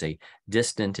creation as a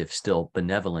distant, if still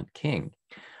benevolent king,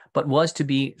 but was to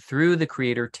be through the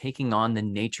Creator taking on the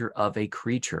nature of a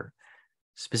creature,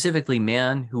 specifically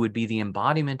man, who would be the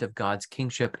embodiment of God's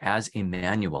kingship as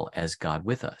Emmanuel, as God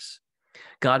with us.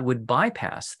 God would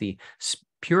bypass the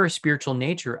pure spiritual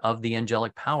nature of the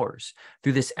angelic powers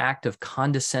through this act of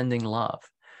condescending love,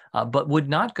 but would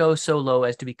not go so low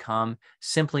as to become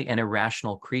simply an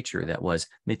irrational creature that was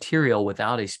material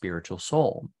without a spiritual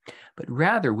soul, but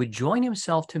rather would join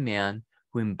himself to man,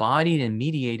 who embodied and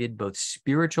mediated both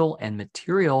spiritual and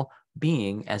material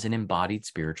being as an embodied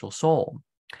spiritual soul.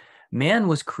 Man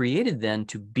was created then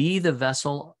to be the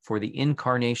vessel for the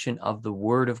incarnation of the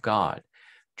Word of God,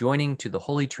 joining to the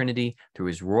Holy Trinity through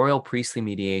his royal priestly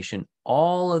mediation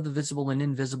all of the visible and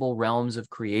invisible realms of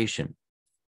creation.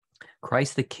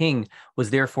 Christ the King was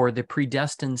therefore the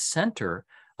predestined center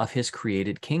of his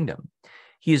created kingdom.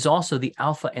 He is also the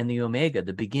Alpha and the Omega,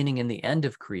 the beginning and the end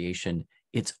of creation,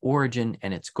 its origin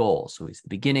and its goal. So he's the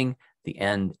beginning, the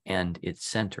end, and its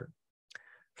center.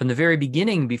 From the very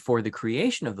beginning, before the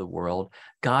creation of the world,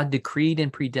 God decreed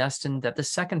and predestined that the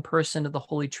second person of the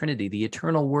Holy Trinity, the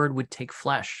eternal Word, would take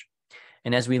flesh.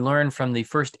 And as we learn from the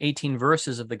first 18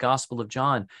 verses of the Gospel of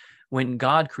John, when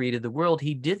God created the world,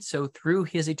 he did so through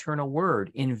his eternal Word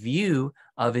in view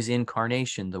of his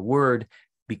incarnation, the Word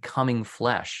becoming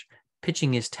flesh,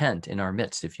 pitching his tent in our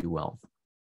midst, if you will.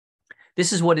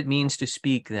 This is what it means to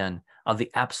speak then of the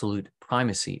absolute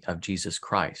primacy of Jesus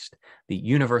Christ, the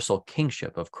universal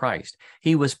kingship of Christ.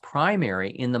 He was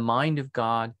primary in the mind of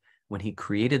God when he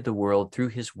created the world through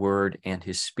his Word and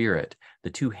his Spirit, the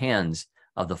 2 hands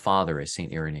of the Father, as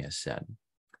St. Irenaeus said.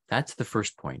 That's the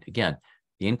first point. Again,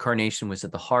 the incarnation was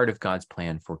at the heart of God's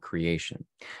plan for creation.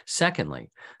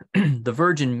 Secondly, the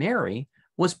Virgin Mary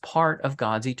was part of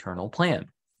God's eternal plan.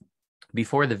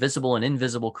 Before the visible and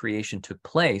invisible creation took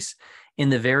place, in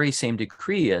the very same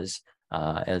decree as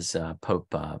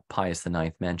Pope Pius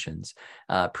IX mentions,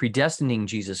 predestining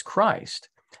Jesus Christ,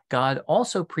 God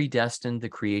also predestined the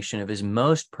creation of his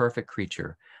most perfect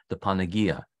creature, the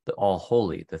Panagia, the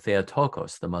All-Holy, the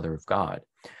Theotokos, the Mother of God,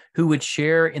 who would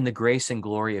share in the grace and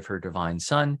glory of her divine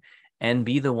Son and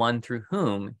be the one through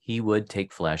whom he would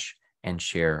take flesh and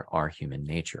share our human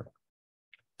nature.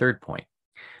 Third point,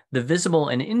 the visible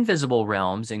and invisible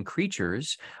realms and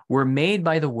creatures were made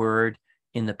by the Word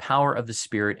in the power of the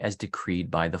Spirit as decreed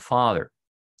by the Father.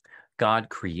 God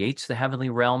creates the heavenly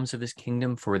realms of his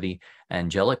kingdom for the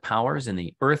angelic powers and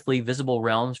the earthly visible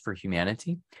realms for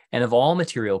humanity, and of all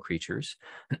material creatures.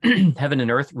 Heaven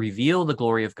and earth reveal the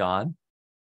glory of God,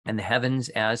 and the heavens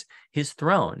as his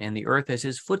throne and the earth as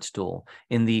his footstool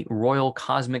in the royal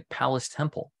cosmic palace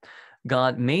temple.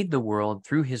 God made the world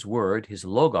through his Word, his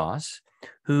Logos,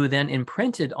 who then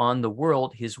imprinted on the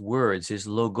world his words, his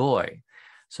logoi,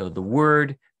 So the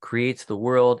Word creates the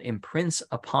world, imprints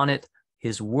upon it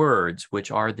his words,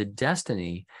 which are the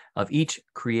destiny of each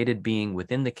created being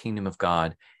within the kingdom of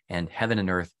God, and heaven and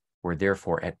earth were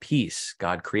therefore at peace.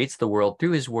 God creates the world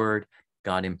through his word.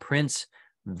 God imprints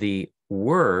the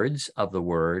words of the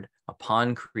word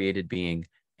upon created being,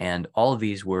 and all of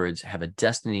these words have a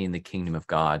destiny in the kingdom of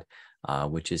God,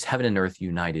 which is heaven and earth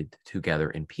united together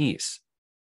in peace.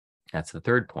 That's the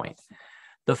third point.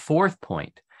 The fourth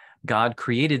point, God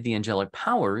created the angelic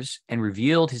powers and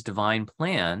revealed his divine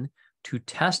plan to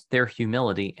test their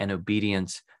humility and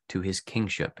obedience to his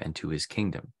kingship and to his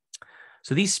kingdom.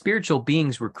 So these spiritual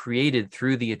beings were created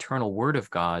through the eternal word of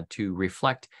God to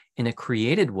reflect in a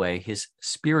created way his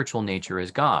spiritual nature as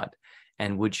God,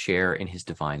 and would share in his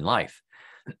divine life.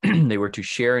 They were to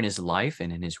share in his life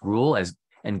and in his rule as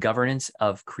and governance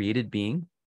of created being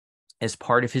as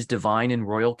part of his divine and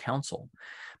royal council.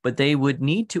 But they would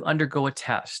need to undergo a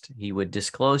test. He would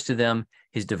disclose to them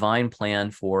his divine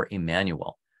plan for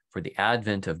Emmanuel, for the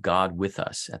advent of God with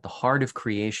us at the heart of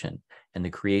creation and the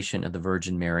creation of the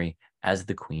Virgin Mary as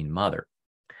the Queen Mother.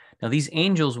 Now, these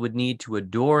angels would need to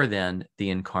adore then the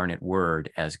incarnate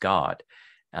Word as God,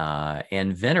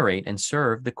 and venerate and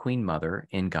serve the Queen Mother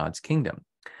in God's kingdom.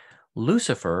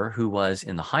 Lucifer, who was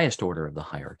in the highest order of the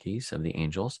hierarchies of the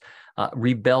angels,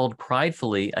 rebelled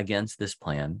pridefully against this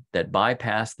plan that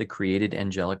bypassed the created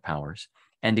angelic powers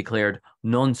and declared,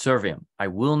 "Non serviam," I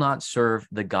will not serve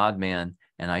the God-man,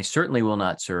 and I certainly will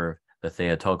not serve the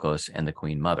Theotokos and the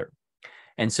Queen Mother.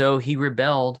 And so he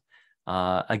rebelled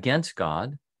against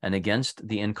God and against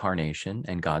the incarnation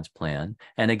and God's plan,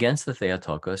 and against the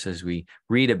Theotokos, as we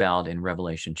read about in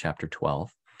Revelation chapter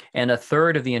 12. And a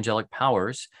third of the angelic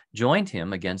powers joined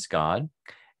him against God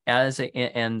and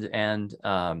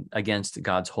against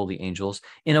God's holy angels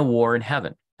in a war in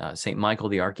heaven. St. Michael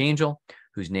the Archangel,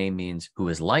 whose name means who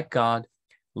is like God,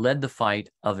 led the fight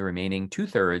of the remaining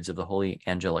 2/3 of the holy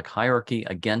angelic hierarchy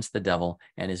against the devil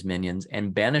and his minions,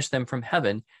 and banished them from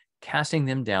heaven, casting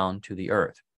them down to the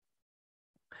earth.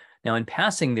 Now, in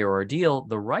passing their ordeal,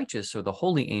 the righteous or the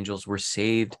holy angels were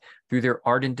saved through their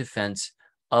ardent defense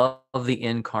of the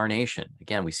incarnation.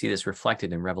 Again, we see this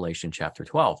reflected in Revelation chapter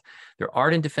 12. Their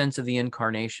ardent defense of the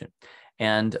incarnation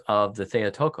and of the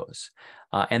Theotokos,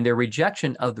 and their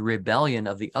rejection of the rebellion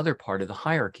of the other part of the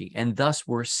hierarchy, and thus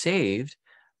were saved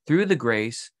through the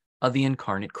grace of the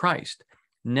incarnate Christ,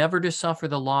 never to suffer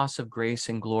the loss of grace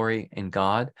and glory in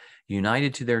God,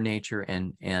 united to their nature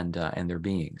and their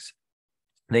beings.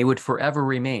 They would forever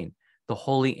remain the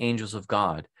holy angels of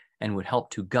God and would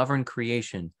help to govern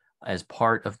creation as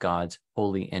part of God's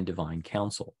holy and divine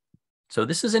counsel. So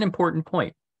this is an important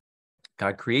point.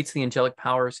 God creates the angelic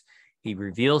powers. He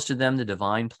reveals to them the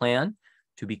divine plan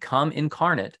to become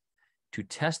incarnate, to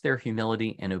test their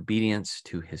humility and obedience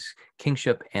to his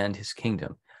kingship and his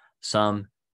kingdom. Some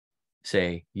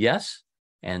say yes,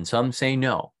 and some say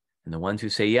no. And the ones who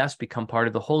say yes become part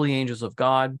of the holy angels of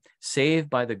God,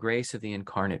 saved by the grace of the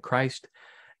incarnate Christ.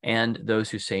 And those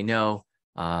who say no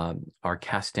are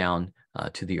cast down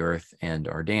to the earth and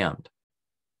are damned.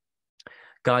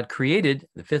 God created,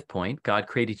 the fifth point, God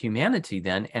created humanity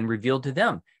then and revealed to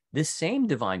them this same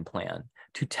divine plan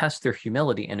to test their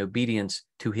humility and obedience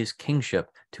to his kingship,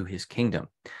 to his kingdom.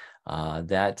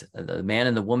 That the man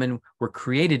and the woman were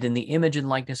created in the image and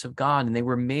likeness of God, and they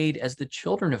were made as the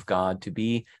children of God to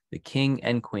be the king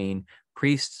and queen,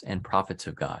 priests and prophets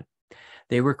of God.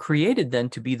 They were created then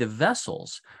to be the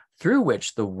vessels through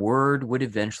which the Word would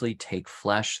eventually take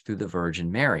flesh through the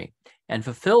Virgin Mary and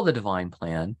fulfill the divine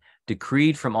plan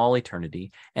decreed from all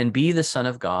eternity, and be the Son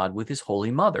of God with his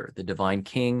holy mother, the divine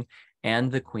king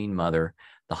and the Queen Mother,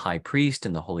 the high priest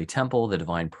in the holy temple, the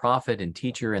divine prophet and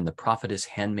teacher, and the prophetess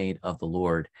handmaid of the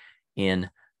Lord in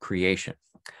creation.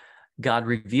 God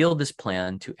revealed this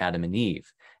plan to Adam and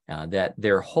Eve, that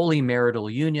their holy marital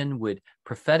union would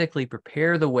prophetically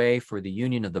prepare the way for the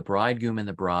union of the bridegroom and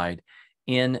the bride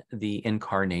in the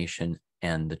incarnation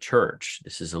and the church.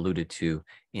 This is alluded to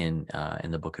in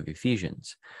the book of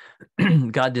Ephesians.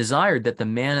 God desired that the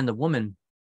man and the woman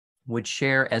would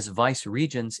share as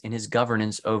vice-regents in his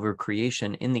governance over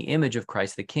creation in the image of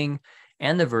Christ the King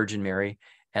and the Virgin Mary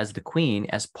as the Queen,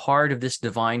 as part of this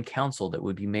divine council that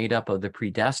would be made up of the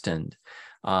predestined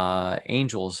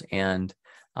angels and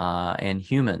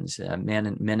humans, men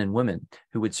and women,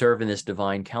 who would serve in this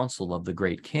divine council of the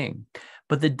great King.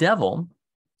 But the devil,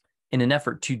 in an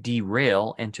effort to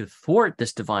derail and to thwart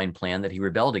this divine plan that he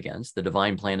rebelled against, the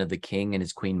divine plan of the King and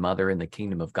his Queen Mother in the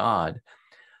kingdom of God,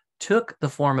 took the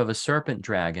form of a serpent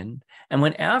dragon and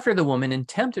went after the woman and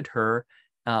tempted her,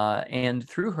 and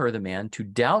through her the man, to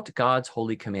doubt God's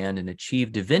holy command and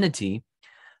achieve divinity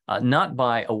not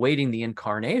by awaiting the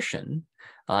incarnation,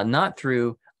 not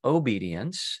through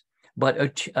obedience, but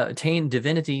attain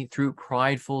divinity through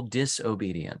prideful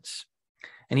disobedience.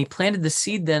 And he planted the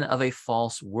seed then of a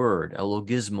false word, a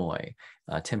logismoi,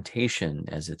 temptation,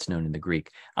 as it's known in the Greek,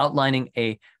 outlining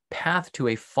a path to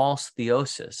a false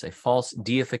theosis, a false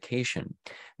deification.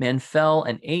 Man fell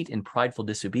and ate in prideful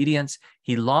disobedience.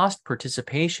 He lost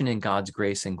participation in God's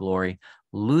grace and glory,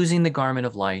 losing the garment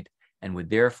of light, and would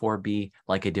therefore be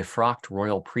like a defrocked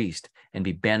royal priest and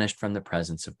be banished from the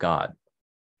presence of God.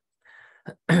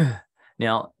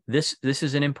 Now, this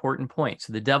is an important point.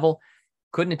 So the devil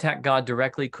couldn't attack God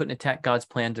directly, couldn't attack God's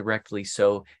plan directly.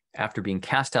 So after being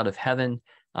cast out of heaven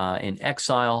in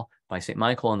exile by St.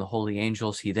 Michael and the holy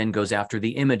angels, he then goes after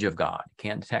the image of God. He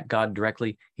can't attack God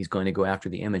directly. He's going to go after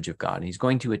the image of God. And he's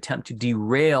going to attempt to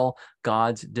derail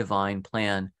God's divine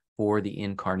plan for the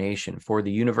incarnation, for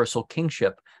the universal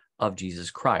kingship of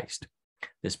Jesus Christ.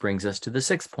 This brings us to the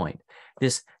sixth point.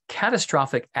 This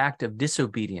catastrophic act of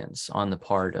disobedience on the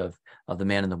part of the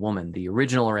man and the woman, the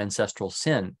original or ancestral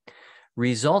sin,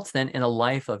 results then in a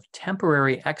life of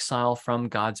temporary exile from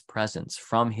God's presence,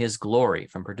 from his glory,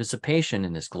 from participation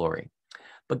in his glory.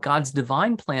 But God's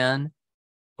divine plan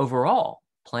overall,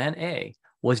 plan A,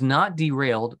 was not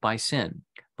derailed by sin,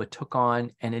 but took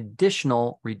on an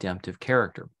additional redemptive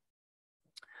character.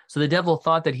 So the devil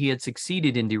thought that he had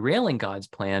succeeded in derailing God's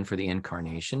plan for the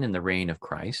incarnation and the reign of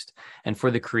Christ and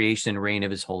for the creation and reign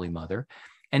of his Holy Mother.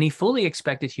 And he fully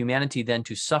expected humanity then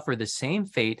to suffer the same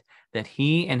fate that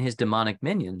he and his demonic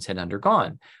minions had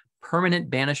undergone, permanent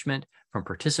banishment from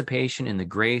participation in the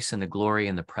grace and the glory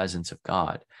and the presence of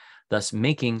God, thus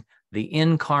making the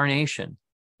incarnation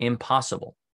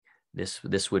impossible.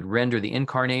 This would render the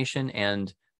incarnation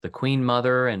and the Queen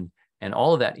Mother and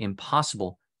all of that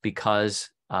impossible because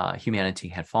humanity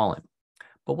had fallen.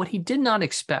 But what he did not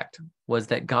expect was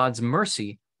that God's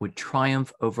mercy would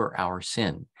triumph over our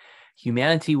sin.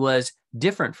 Humanity was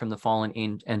different from the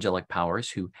fallen angelic powers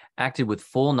who acted with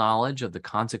full knowledge of the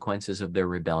consequences of their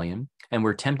rebellion and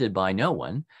were tempted by no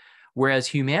one, whereas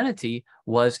humanity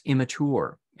was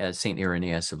immature, as St.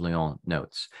 Irenaeus of Lyon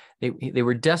notes. They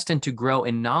were destined to grow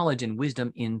in knowledge and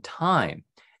wisdom in time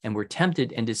and were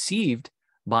tempted and deceived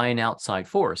by an outside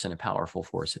force, and a powerful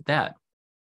force at that.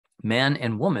 Man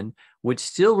and woman would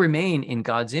still remain in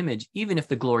God's image, even if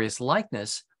the glorious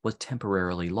likeness was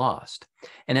temporarily lost.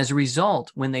 And as a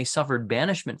result, when they suffered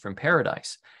banishment from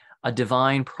paradise, a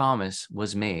divine promise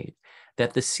was made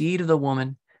that the seed of the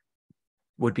woman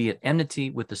would be at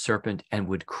enmity with the serpent and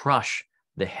would crush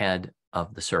the head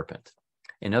of the serpent.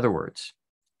 In other words,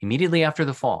 immediately after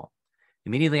the fall,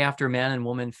 immediately after man and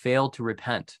woman failed to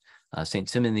repent, St.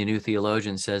 Simon, the new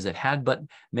theologian, says that had but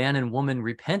man and woman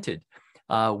repented,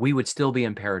 we would still be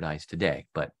in paradise today,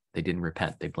 but they didn't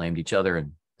repent. They blamed each other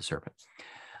and the serpent.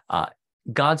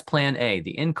 God's plan A,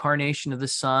 the incarnation of the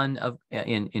Son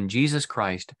in Jesus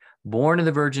Christ, born of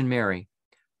the Virgin Mary,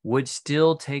 would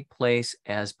still take place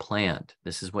as planned.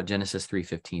 This is what Genesis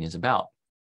 3:15 is about.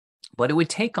 But it would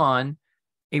take on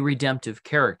a redemptive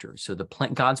character. So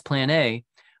God's plan A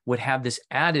would have this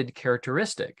added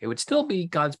characteristic. It would still be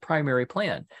God's primary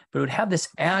plan, but it would have this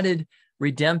added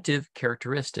redemptive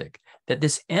characteristic, that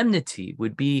this enmity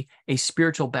would be a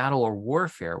spiritual battle or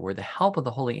warfare where the help of the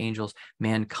holy angels,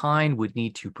 mankind would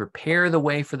need to prepare the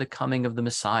way for the coming of the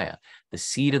Messiah, the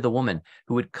seed of the woman,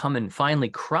 who would come and finally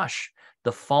crush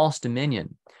the false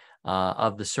dominion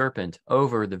of the serpent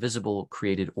over the visible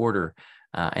created order.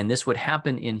 And this would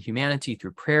happen in humanity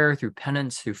through prayer, through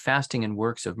penance, through fasting and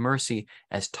works of mercy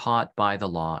as taught by the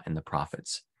law and the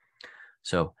prophets.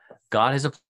 So God has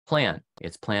a plan.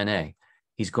 It's plan A.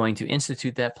 He's going to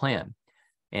institute that plan.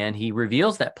 And he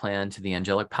reveals that plan to the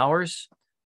angelic powers.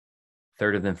 A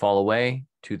third of them fall away.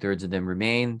 2/3 of them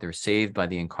remain. They're saved by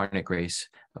the incarnate grace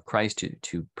of Christ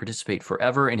to participate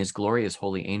forever in his glory as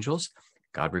holy angels.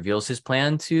 God reveals his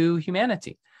plan to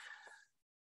humanity.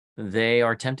 They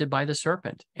are tempted by the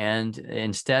serpent. And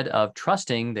instead of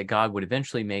trusting that God would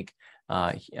eventually make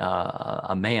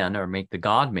a man, or make the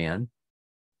God-man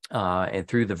and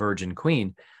through the Virgin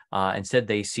Queen, instead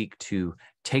they seek to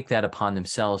take that upon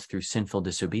themselves through sinful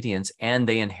disobedience, and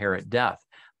they inherit death.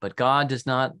 But God does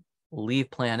not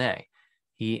leave plan A.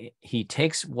 He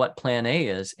takes what plan A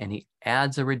is and he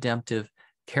adds a redemptive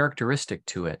characteristic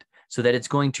to it so that it's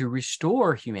going to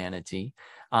restore humanity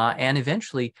and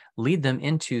eventually lead them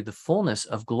into the fullness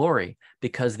of glory,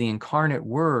 because the incarnate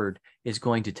Word is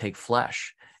going to take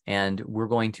flesh and we're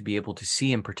going to be able to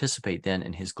see and participate then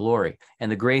in his glory.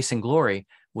 And the grace and glory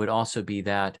would also be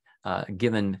that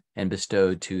given and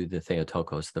bestowed to the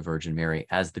Theotokos, the Virgin Mary,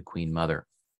 as the Queen Mother.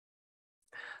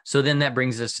 So then that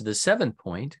brings us to the seventh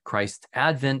point, Christ's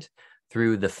advent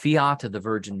through the fiat of the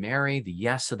Virgin Mary, the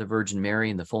yes of the Virgin Mary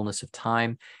in the fullness of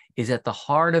time, is at the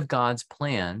heart of God's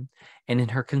plan. And in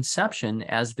her conception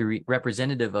as the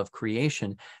representative of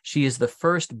creation, she is the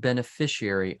first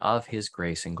beneficiary of his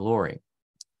grace and glory.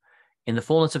 In the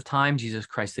fullness of time, Jesus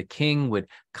Christ the King would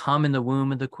come in the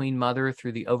womb of the Queen Mother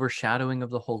through the overshadowing of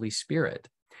the Holy Spirit.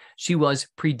 She was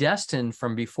predestined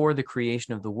from before the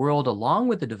creation of the world, along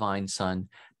with the divine Son,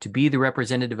 to be the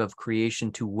representative of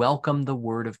creation, to welcome the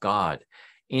Word of God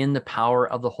in the power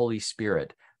of the Holy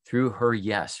Spirit through her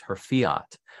yes, her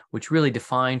fiat, which really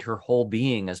defined her whole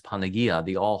being as Panagia,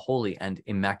 the all-holy, and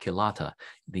Immaculata,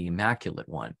 the Immaculate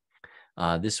One.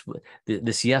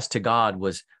 This yes to God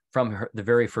was from the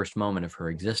very first moment of her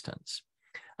existence.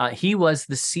 He was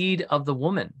the seed of the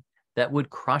woman that would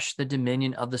crush the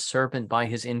dominion of the serpent by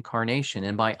his incarnation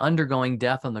and by undergoing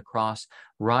death on the cross,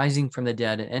 rising from the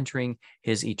dead and entering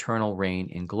his eternal reign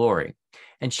in glory.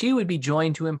 And she would be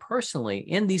joined to him personally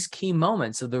in these key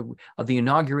moments of the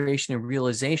inauguration and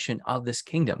realization of this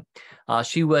kingdom.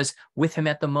 She was with him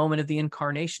at the moment of the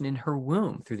incarnation in her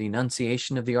womb through the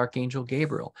annunciation of the Archangel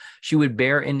Gabriel. She would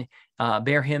bear him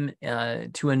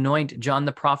to anoint John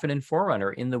the prophet and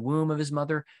forerunner in the womb of his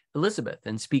mother Elizabeth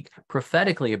and speak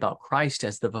prophetically about Christ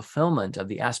as the fulfillment of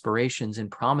the aspirations and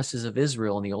promises of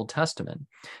Israel in the Old Testament.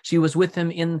 She was with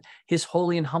him in his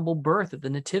holy and humble birth at the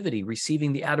Nativity,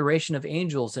 receiving the adoration of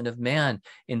angels and of man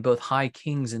in both high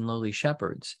kings and lowly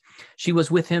shepherds. She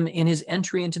was with him in his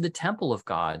entry into the temple of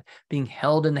God, being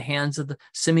held in the hands of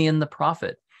Simeon the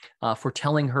prophet,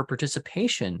 foretelling her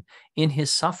participation in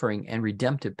his suffering and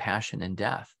redemptive passion and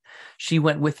death. She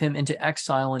went with him into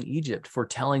exile in Egypt,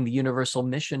 foretelling the universal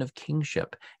mission of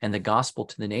kingship and the gospel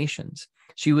to the nations.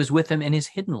 She was with him in his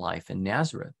hidden life in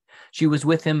Nazareth. She was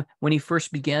with him when he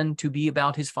first began to be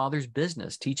about his father's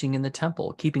business, teaching in the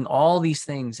temple, keeping all these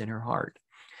things in her heart.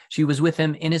 She was with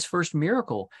him in his first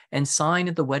miracle and sign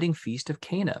at the wedding feast of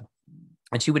Cana.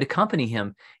 And she would accompany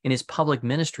him in his public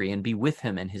ministry and be with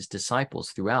him and his disciples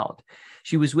throughout.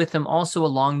 She was with him also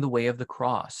along the way of the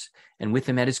cross and with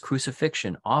him at his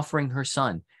crucifixion, offering her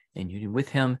son and union with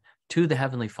him to the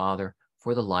Heavenly Father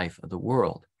for the life of the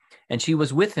world. And she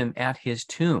was with him at his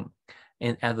tomb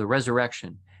and at the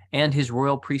resurrection and his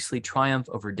royal priestly triumph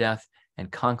over death and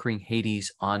conquering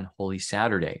Hades on Holy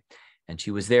Saturday. And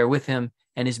she was there with him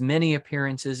and his many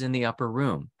appearances in the upper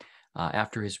room.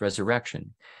 After his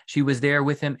resurrection. She was there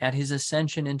with him at his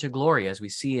ascension into glory, as we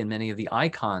see in many of the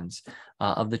icons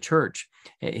of the church,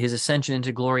 his ascension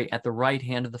into glory at the right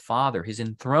hand of the Father, his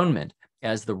enthronement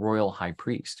as the royal high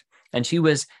priest. And she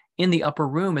was in the upper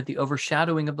room at the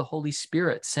overshadowing of the Holy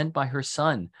Spirit sent by her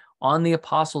Son on the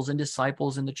apostles and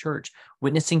disciples in the church,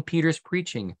 witnessing Peter's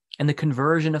preaching and the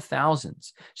conversion of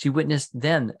thousands. She witnessed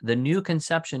then the new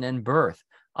conception and birth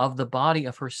of the body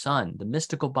of her Son, the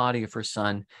mystical body of her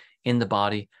Son, in the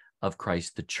body of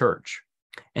Christ, the church.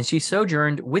 And she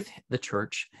sojourned with the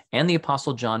church and the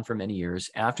apostle John for many years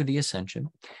after the ascension,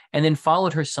 and then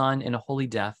followed her Son in a holy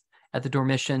death at the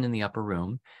Dormition in the upper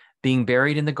room, being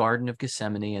buried in the Garden of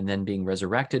Gethsemane, and then being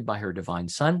resurrected by her divine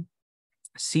Son,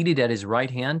 seated at his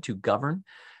right hand to govern,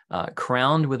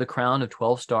 crowned with a crown of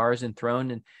 12 stars,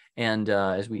 enthroned, and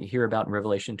as we hear about in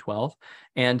Revelation 12,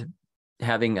 and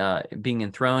having being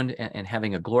enthroned and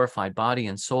having a glorified body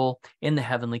and soul in the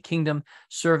heavenly kingdom,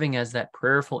 serving as that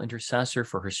prayerful intercessor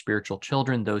for her spiritual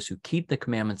children, those who keep the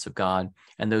commandments of God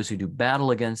and those who do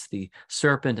battle against the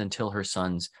serpent until her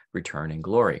Son's return in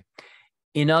glory.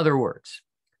 In other words,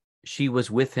 she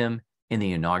was with him in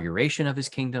the inauguration of his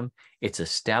kingdom, its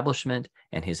establishment,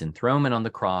 and his enthronement on the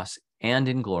cross and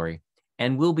in glory,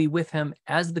 and will be with him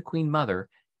as the Queen Mother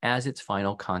as its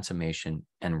final consummation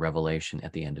and revelation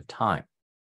at the end of time.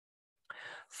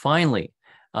 Finally,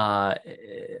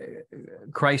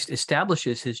 Christ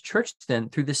establishes his church then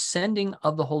through the sending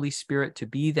of the Holy Spirit to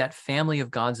be that family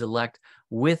of God's elect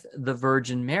with the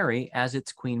Virgin Mary as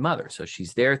its Queen Mother. So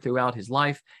she's there throughout his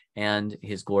life and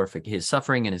his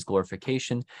suffering and his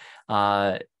glorification.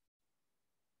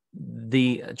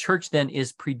 The church then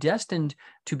is predestined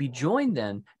to be joined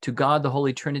then to God, the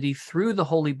Holy Trinity, through the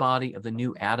holy body of the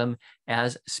new Adam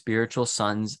as spiritual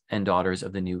sons and daughters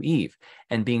of the new Eve,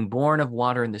 and being born of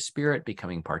water and the Spirit,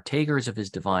 becoming partakers of his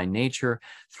divine nature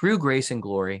through grace and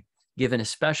glory, given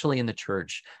especially in the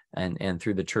church and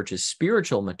through the church's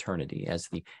spiritual maternity as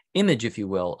the image, if you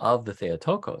will, of the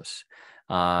Theotokos.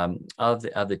 Of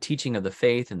the teaching of the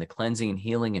faith and the cleansing and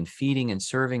healing and feeding and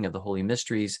serving of the holy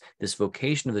mysteries. This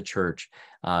vocation of the church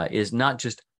is not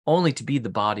just only to be the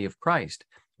body of Christ,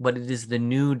 but it is the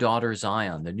new daughter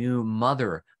Zion, the new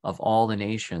mother of all the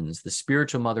nations, the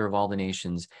spiritual mother of all the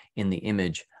nations in the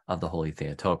image of the Holy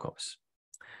Theotokos.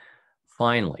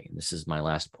 Finally, this is my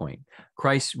last point,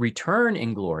 Christ's return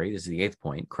in glory, this is the 8th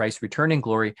point, Christ's return in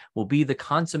glory will be the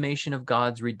consummation of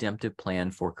God's redemptive plan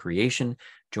for creation,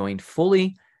 joined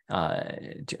fully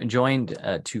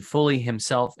to fully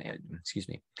himself,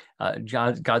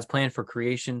 God's plan for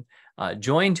creation,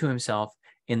 joined to himself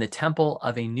in the temple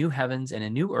of a new heavens and a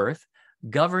new earth,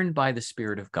 governed by the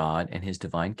Spirit of God and his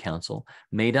divine counsel,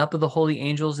 made up of the holy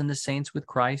angels and the saints with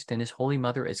Christ and his holy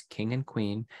mother as king and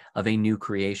queen of a new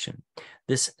creation.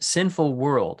 This sinful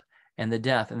world and the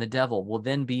death and the devil will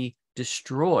then be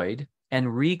destroyed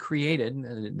and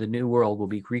recreated. The new world will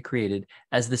be recreated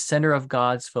as the center of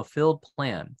God's fulfilled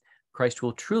plan. Christ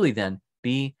will truly then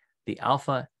be the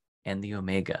Alpha and the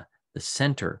Omega, the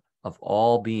center of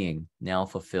all being now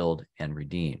fulfilled and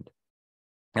redeemed.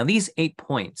 Now, these 8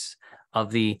 points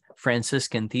of the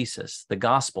Franciscan thesis, the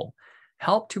gospel,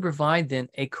 help to provide then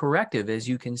a corrective, as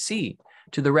you can see,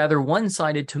 to the rather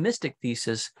one-sided Thomistic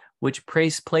thesis, which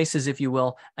places, if you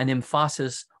will, an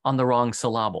emphasis on the wrong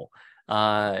syllable.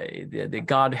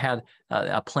 God had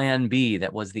a plan B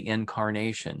that was the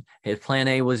incarnation. His plan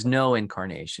A was no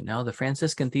incarnation. Now, the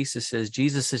Franciscan thesis says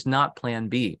Jesus is not plan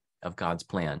B of God's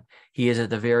plan. He is at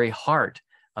the very heart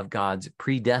of God's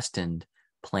predestined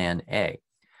plan A.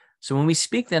 So when we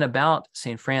speak then about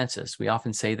St. Francis, we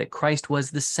often say that Christ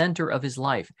was the center of his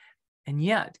life. And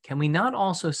yet, can we not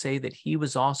also say that he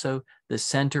was also the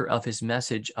center of his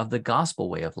message of the gospel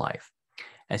way of life?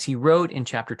 As he wrote in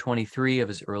chapter 23 of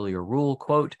his earlier rule,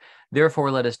 quote,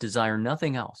 "Therefore let us desire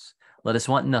nothing else. Let us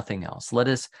want nothing else.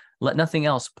 Let nothing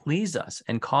else please us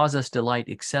and cause us delight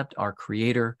except our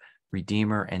Creator,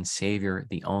 Redeemer, and Savior,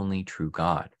 the only true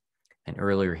God." And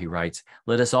earlier he writes,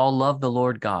 "Let us all love the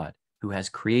Lord God, who has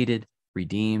created,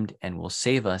 redeemed, and will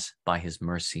save us by his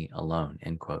mercy alone,"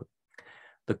 end quote.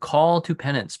 The call to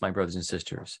penance, my brothers and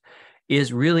sisters,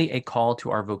 is really a call to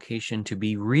our vocation to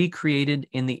be recreated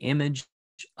in the image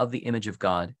of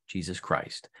God, Jesus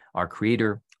Christ, our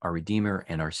Creator, our Redeemer,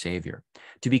 and our Savior,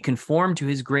 to be conformed to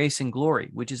his grace and glory,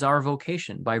 which is our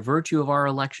vocation by virtue of our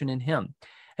election in him,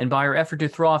 and by our effort to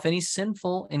throw off any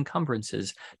sinful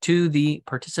encumbrances to the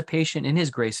participation in his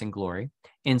grace and glory,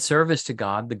 in service to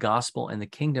God, the gospel, and the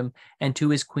kingdom, and to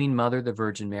his Queen Mother, the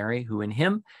Virgin Mary, who in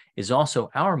him is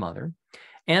also our mother,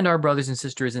 and our brothers and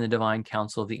sisters in the divine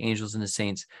council of the angels and the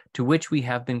saints, to which we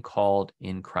have been called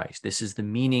in Christ. This is the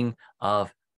meaning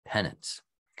of penance.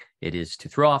 It is to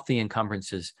throw off the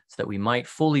encumbrances so that we might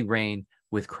fully reign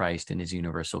with Christ in his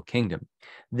universal kingdom.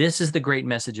 This is the great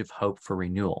message of hope for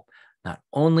renewal, not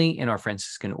only in our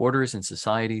Franciscan orders and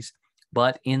societies,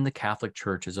 but in the Catholic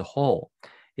Church as a whole.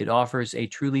 It offers a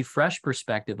truly fresh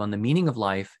perspective on the meaning of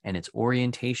life and its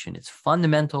orientation, its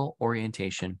fundamental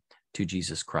orientation to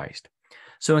Jesus Christ.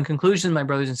 So in conclusion, my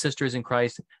brothers and sisters in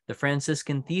Christ, the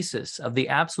Franciscan thesis of the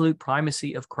absolute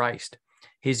primacy of Christ,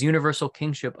 his universal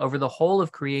kingship over the whole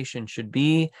of creation, should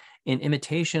be in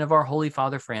imitation of our Holy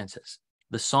Father Francis,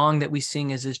 the song that we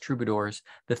sing as his troubadours,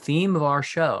 the theme of our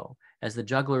show as the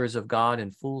jugglers of God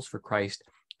and fools for Christ,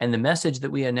 and the message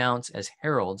that we announce as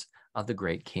heralds of the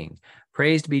great King.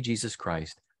 Praised be Jesus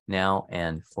Christ, now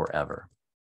and forever.